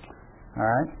 All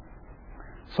right.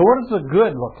 So what does the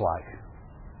good look like?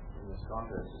 In this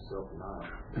contrast is self-denial.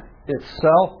 It's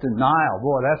self-denial.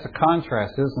 Boy, that's a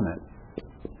contrast, isn't it?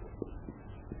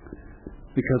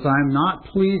 Because I'm not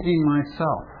pleasing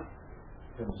myself.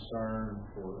 Concern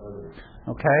for others.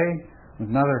 Okay?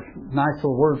 Another nice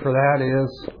little word for that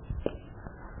is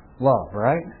love,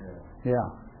 right? Yeah.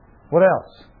 What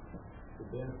else? The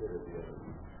benefit of the other.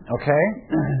 Okay?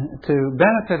 To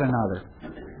benefit another.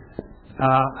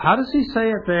 How does he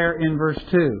say it there in verse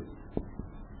 2?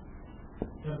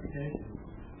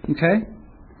 Okay?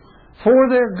 For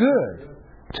their good.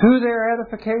 To their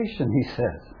edification, he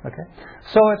says. Okay?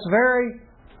 So it's very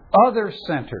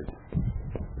other-centered.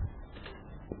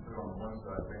 But on the one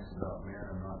side, it thinks about man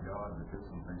and not God, but this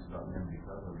one thinks about men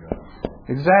because of God.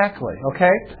 Exactly.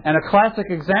 Okay? And a classic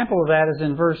example of that is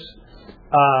in verse,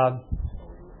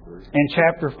 in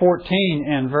chapter 14,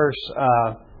 in verse,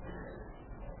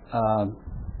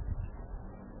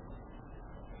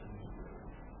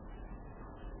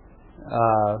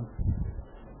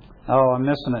 I'm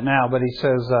missing it now, but he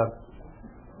says,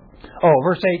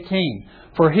 verse 18.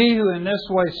 For he who in this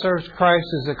way serves Christ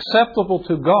is acceptable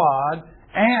to God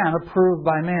and approved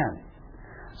by men.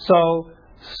 So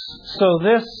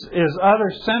this is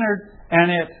other-centered,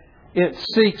 and it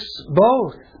seeks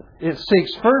both. It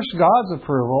seeks first God's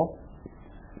approval,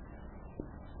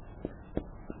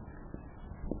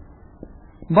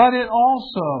 but it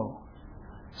also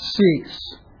seeks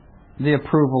the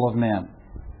approval of men.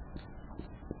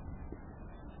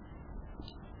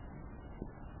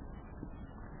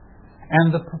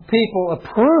 And the people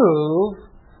approve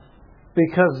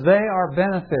because they are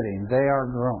benefiting, they are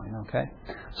growing. Okay?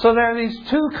 So there are these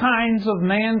two kinds of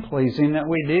man-pleasing that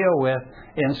we deal with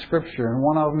in Scripture, and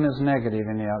one of them is negative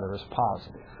and the other is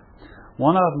positive.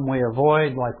 One of them we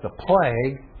avoid like the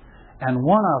plague, and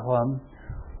one of them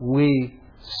we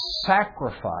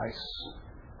sacrifice.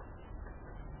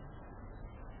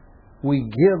 We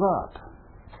give up.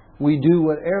 We do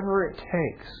whatever it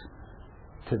takes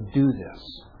to do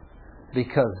this.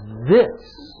 Because this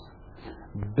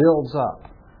builds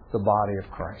up the body of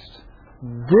Christ.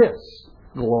 This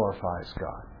glorifies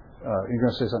God. You're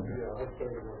going to say something? Yeah, I was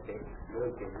thinking about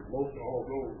that. Most of all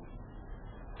those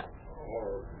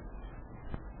are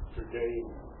to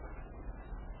gain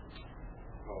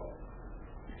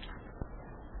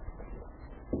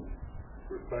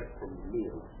respect from the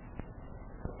men.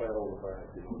 A pat on the back,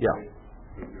 Yeah.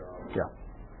 Good job. Yeah.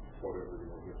 Whatever,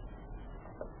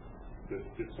 just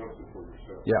get something for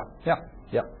yourself.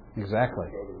 Yeah. Exactly.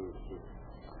 Other is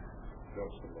to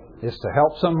help somebody. It's to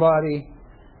help somebody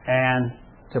and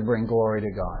to bring glory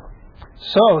to God.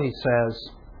 So, he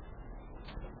says,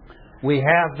 we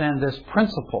have then this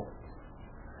principle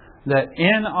that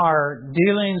in our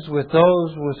dealings with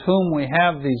those with whom we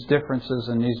have these differences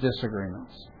and these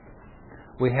disagreements,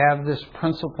 we have this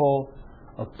principle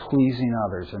of pleasing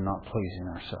others and not pleasing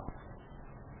ourselves.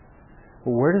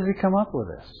 Well, where does he come up with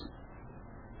this?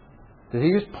 Did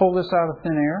he just pull this out of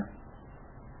thin air?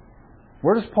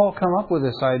 Where does Paul come up with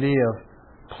this idea of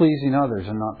pleasing others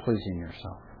and not pleasing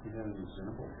yourself? He had an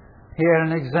example. He had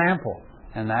an example,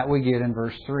 and that we get in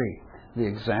verse 3. The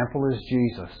example is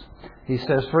Jesus. He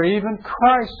says, for even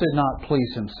Christ did not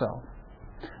please himself.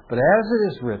 But as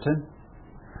it is written,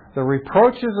 the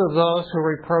reproaches of those who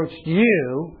reproached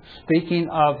you, speaking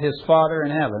of his Father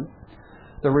in heaven,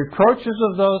 the reproaches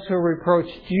of those who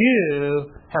reproached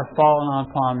you have fallen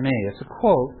upon me. It's a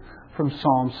quote from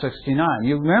Psalm 69.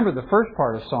 You remember the first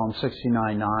part of Psalm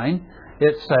 69:9.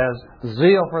 It says,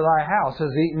 zeal for thy house has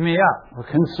eaten me up, or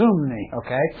consumed me.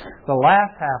 Okay? The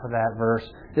last half of that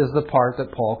verse is the part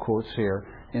that Paul quotes here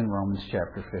in Romans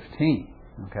chapter 15.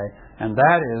 Okay? And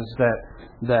that is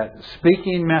that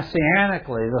speaking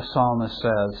messianically, the psalmist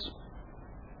says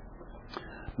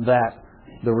that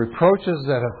the reproaches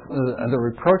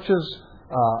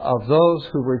of those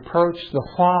who reproach the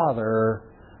Father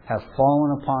have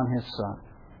fallen upon his Son.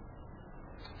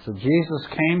 So Jesus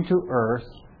came to earth.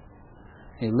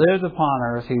 He lived upon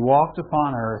earth. He walked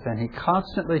upon earth. And He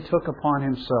constantly took upon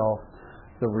Himself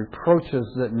the reproaches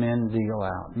that men deal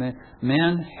out.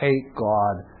 Men hate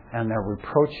God, and they're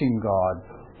reproaching God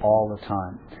all the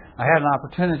time. I had an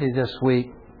opportunity this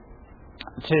week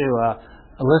to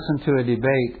listen to a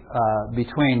debate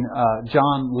between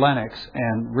John Lennox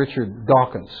and Richard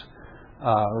Dawkins.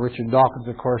 Richard Dawkins,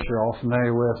 of course, you're all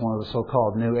familiar with, one of the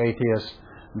so-called new atheists,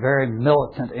 very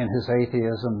militant in his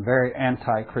atheism, very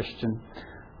anti-Christian.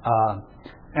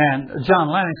 And John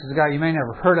Lennox is a guy you may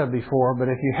never heard of before, but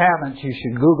if you haven't, you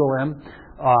should Google him.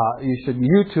 You should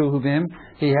YouTube him.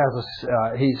 He's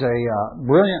a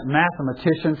brilliant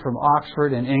mathematician from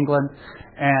Oxford in England,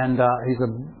 and he's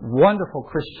a wonderful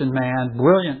Christian man,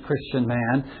 brilliant Christian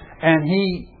man, and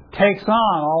he takes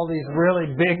on all these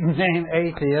really big-name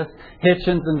atheists,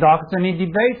 Hitchens and Dawkins, and he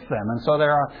debates them. And so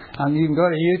there are, you can go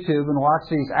to YouTube and watch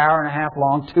these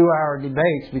hour-and-a-half-long, 2-hour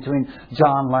debates between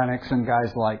John Lennox and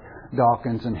guys like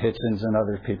Dawkins and Hitchens and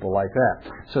other people like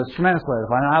that. So it's tremendously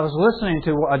edifying. I was listening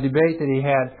to a debate that he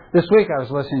had, this week I was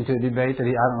listening to a debate that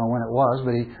I don't know when it was,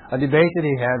 but a debate that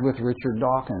he had with Richard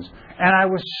Dawkins. And I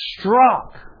was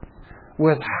struck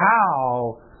with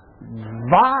how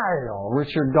vile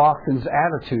Richard Dawkins'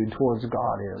 attitude towards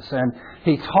God is. And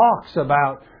he talks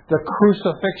about the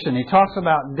crucifixion. He talks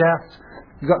about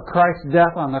Christ's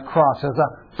death on the cross as a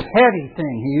petty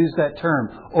thing. He used that term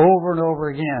over and over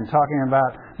again, talking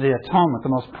about the atonement, the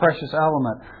most precious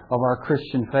element of our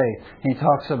Christian faith. He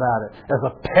talks about it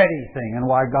as a petty thing and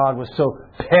why God was so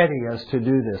petty as to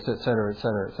do this, etc.,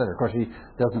 etc., etc. Of course, he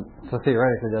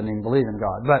theoretically doesn't even believe in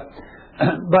God.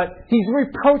 But he's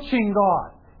reproaching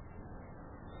God.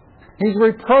 He's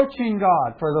reproaching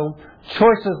God for the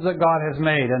choices that God has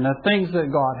made and the things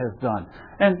that God has done.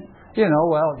 And,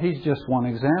 he's just one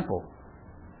example.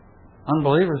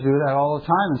 Unbelievers do that all the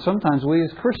time, and sometimes we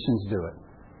as Christians do it.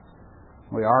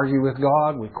 We argue with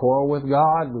God, we quarrel with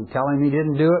God, we tell Him He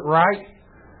didn't do it right.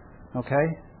 Okay?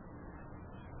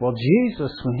 Well,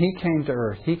 Jesus, when He came to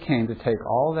earth, He came to take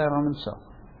all that on Himself.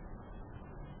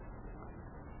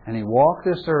 And He walked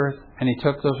this earth, and He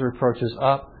took those reproaches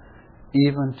up,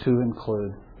 even to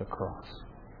include the cross.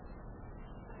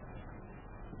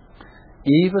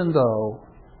 Even though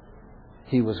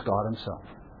He was God Himself.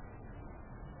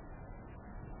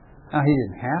 Now, He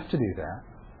didn't have to do that.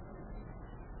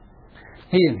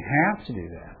 He didn't have to do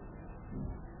that.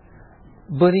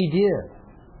 But He did.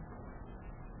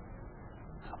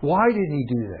 Why did He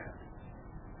do that?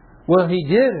 Well, He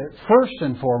did it first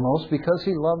and foremost because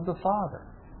He loved the Father.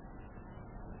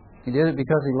 He did it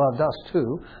because He loved us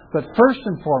too. But first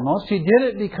and foremost, He did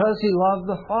it because He loved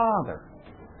the Father.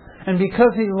 And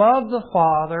because He loved the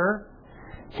Father,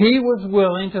 He was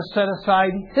willing to set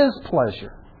aside His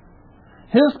pleasure.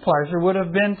 His pleasure would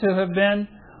have been to have been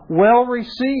well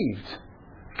received,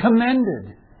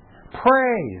 commended,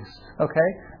 praised. Okay?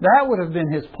 That would have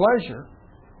been His pleasure.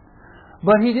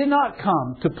 But He did not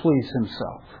come to please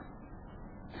Himself.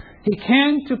 He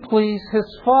came to please His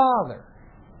Father.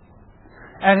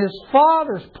 And His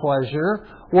Father's pleasure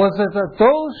was that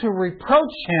those who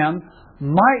reproach Him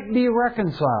might be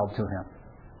reconciled to Him.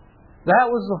 That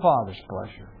was the Father's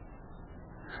pleasure.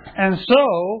 And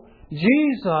so,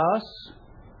 Jesus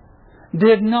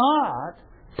did not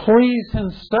please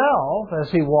Himself as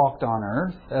He walked on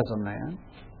earth as a man,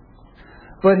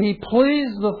 but He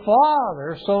pleased the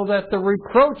Father so that the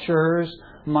reproachers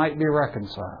might be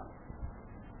reconciled.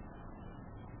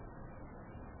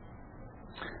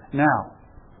 Now,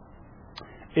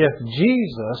 if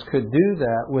Jesus could do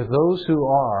that with those who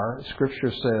are,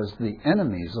 Scripture says, the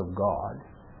enemies of God,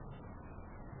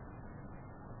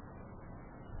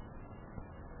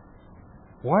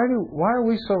 why are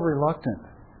we so reluctant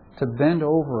to bend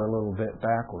over a little bit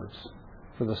backwards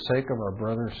for the sake of our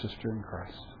brother or sister in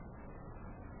Christ?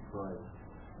 Right.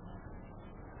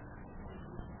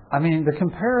 I mean, the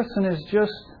comparison is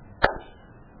just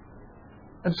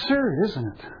absurd, isn't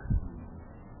it?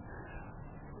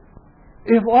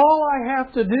 If all I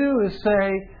have to do is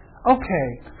say,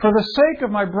 okay, for the sake of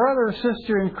my brother or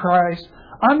sister in Christ,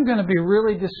 I'm going to be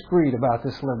really discreet about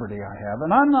this liberty I have,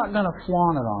 and I'm not going to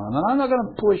flaunt it on them, and I'm not going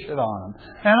to push it on them,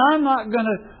 and I'm not going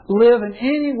to live in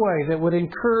any way that would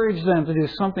encourage them to do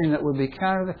something that would be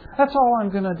counter. That's all I'm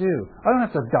going to do. I don't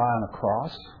have to die on a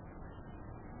cross.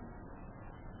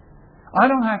 I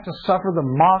don't have to suffer the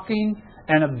mocking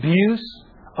and abuse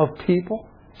of people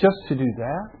just to do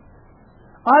that.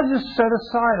 I just set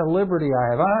aside a liberty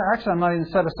I have. Actually, I'm not even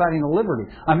set aside a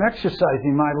liberty. I'm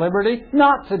exercising my liberty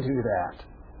not to do that.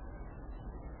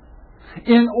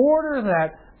 In order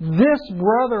that this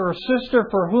brother or sister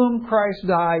for whom Christ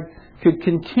died could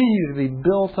continue to be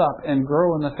built up and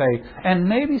grow in the faith. And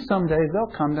maybe someday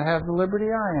they'll come to have the liberty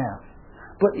I have.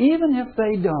 But even if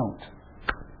they don't,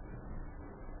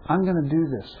 I'm going to do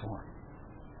this for them.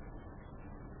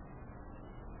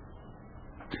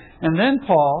 And then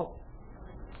Paul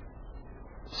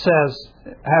says,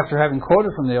 after having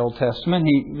quoted from the Old Testament,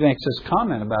 he makes this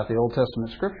comment about the Old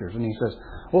Testament Scriptures. And he says,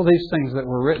 well, these things that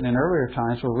were written in earlier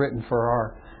times were written for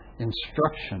our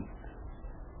instruction.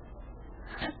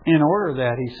 In order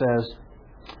that, he says,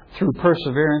 through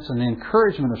perseverance and the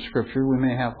encouragement of Scripture, we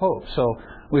may have hope. So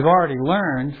we've already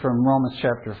learned from Romans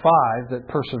chapter 5 that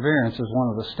perseverance is one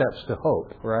of the steps to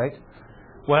hope, right?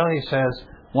 Well, he says,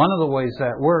 one of the ways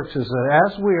that works is that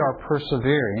as we are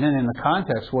persevering, and in the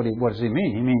context, what does he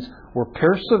mean? He means we're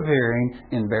persevering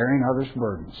in bearing others'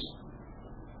 burdens.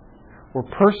 We're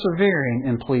persevering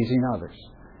in pleasing others.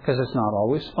 Because it's not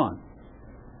always fun.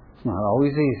 It's not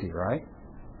always easy, right?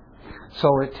 So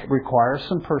it requires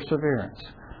some perseverance.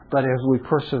 But as we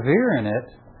persevere in it,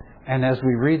 and as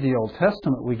we read the Old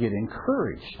Testament, we get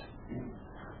encouraged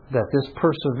that this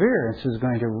perseverance is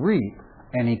going to reap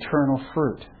an eternal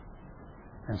fruit.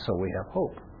 And so we have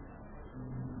hope.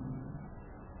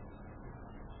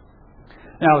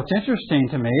 Now, it's interesting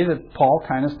to me that Paul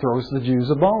kind of throws the Jews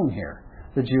a bone here.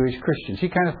 The Jewish Christians. He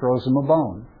kind of throws them a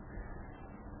bone.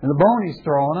 And the bone he's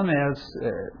throwing them is,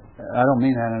 I don't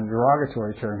mean that in a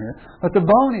derogatory term here, but the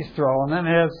bone he's throwing them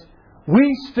is,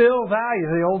 we still value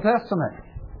the Old Testament.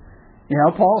 You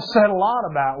know, Paul said a lot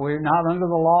about we're not under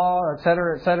the law,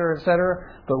 etc., etc.,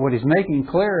 etc. But what he's making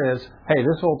clear is, hey,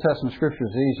 this Old Testament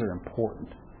Scriptures, these are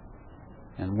important.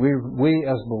 And we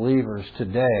as believers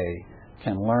today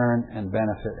can learn and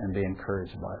benefit and be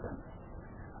encouraged by them.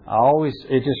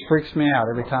 It just freaks me out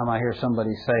every time I hear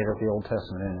somebody say that the Old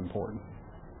Testament isn't important.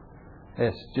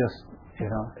 It's just,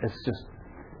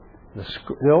 the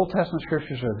Old Testament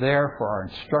Scriptures are there for our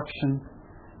instruction,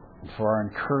 for our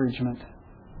encouragement,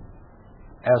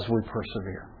 as we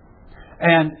persevere.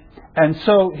 And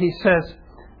so he says,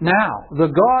 now, the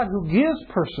God who gives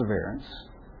perseverance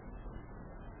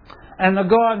and the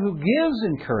God who gives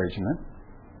encouragement,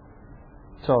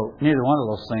 so neither one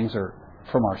of those things are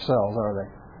from ourselves, are they?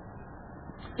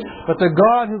 But the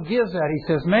God who gives that, he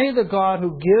says, may the God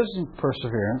who gives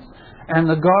perseverance and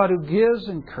the God who gives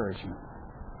encouragement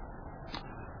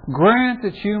grant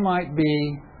that you might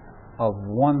be of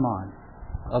one mind,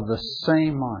 of the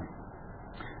same mind.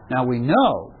 Now we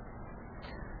know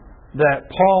that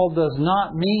Paul does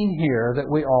not mean here that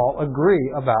we all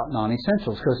agree about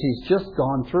non-essentials, because he's just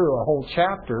gone through a whole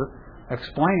chapter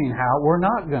explaining how we're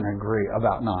not going to agree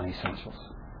about non-essentials.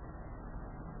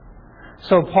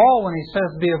 So Paul, when he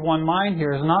says be of one mind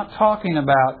here, is not talking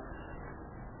about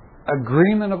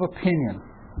agreement of opinion,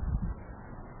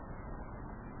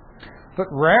 but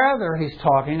rather he's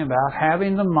talking about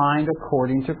having the mind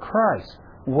according to Christ.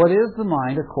 What is the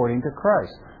mind according to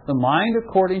Christ? The mind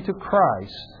according to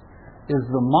Christ is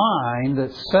the mind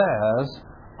that says,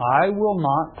 I will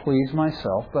not please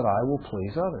myself, but I will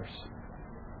please others.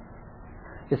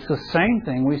 It's the same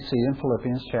thing we see in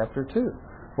Philippians chapter 2,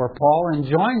 where Paul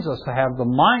enjoins us to have the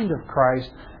mind of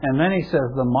Christ, and then he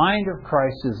says the mind of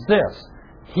Christ is this: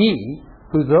 He,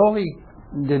 who though he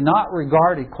did not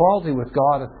regard equality with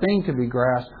God a thing to be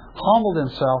grasped, humbled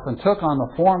himself and took on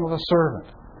the form of a servant.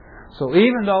 So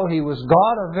even though he was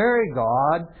God, a very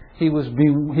God, he was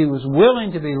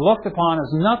willing to be looked upon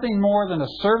as nothing more than a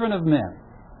servant of men,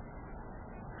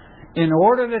 in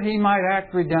order that he might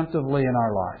act redemptively in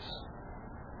our lives.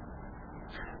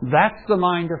 That's the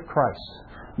mind of Christ.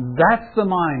 That's the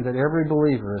mind that every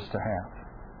believer is to have.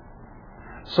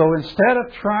 So instead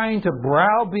of trying to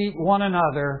browbeat one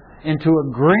another into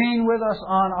agreeing with us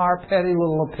on our petty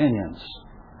little opinions,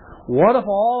 what if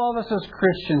all of us as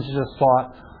Christians just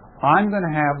thought, I'm going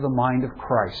to have the mind of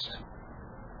Christ?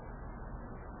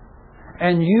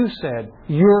 And you said,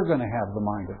 you're going to have the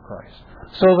mind of Christ.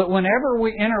 So that whenever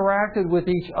we interacted with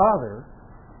each other,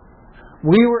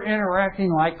 we were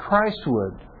interacting like Christ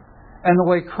would. And the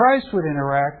way Christ would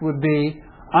interact would be,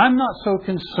 I'm not so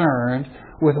concerned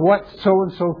with what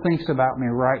so-and-so thinks about me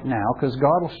right now, because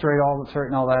God will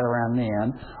straighten all that around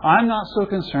then. I'm not so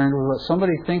concerned with what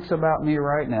somebody thinks about me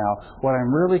right now. What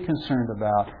I'm really concerned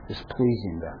about is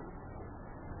pleasing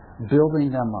them,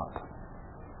 building them up,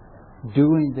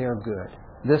 doing their good.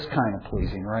 This kind of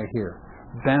pleasing right here,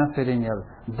 benefiting the other.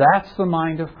 That's the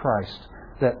mind of Christ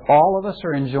that all of us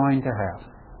are enjoined to have.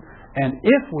 And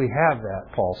if we have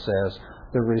that, Paul says,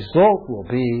 the result will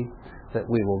be that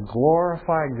we will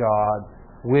glorify God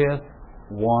with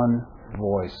one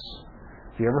voice.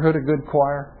 Have you ever heard a good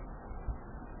choir?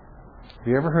 Have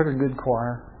you ever heard a good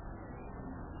choir?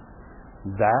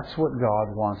 That's what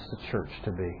God wants the church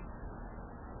to be.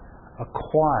 A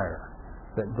choir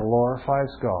that glorifies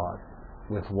God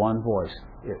with one voice.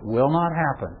 It will not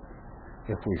happen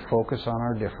if we focus on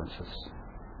our differences.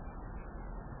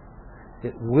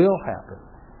 It will happen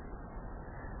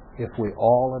if we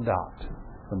all adopt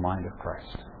the mind of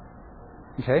Christ.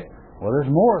 Okay? Well,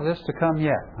 there's more of this to come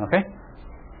yet. Okay?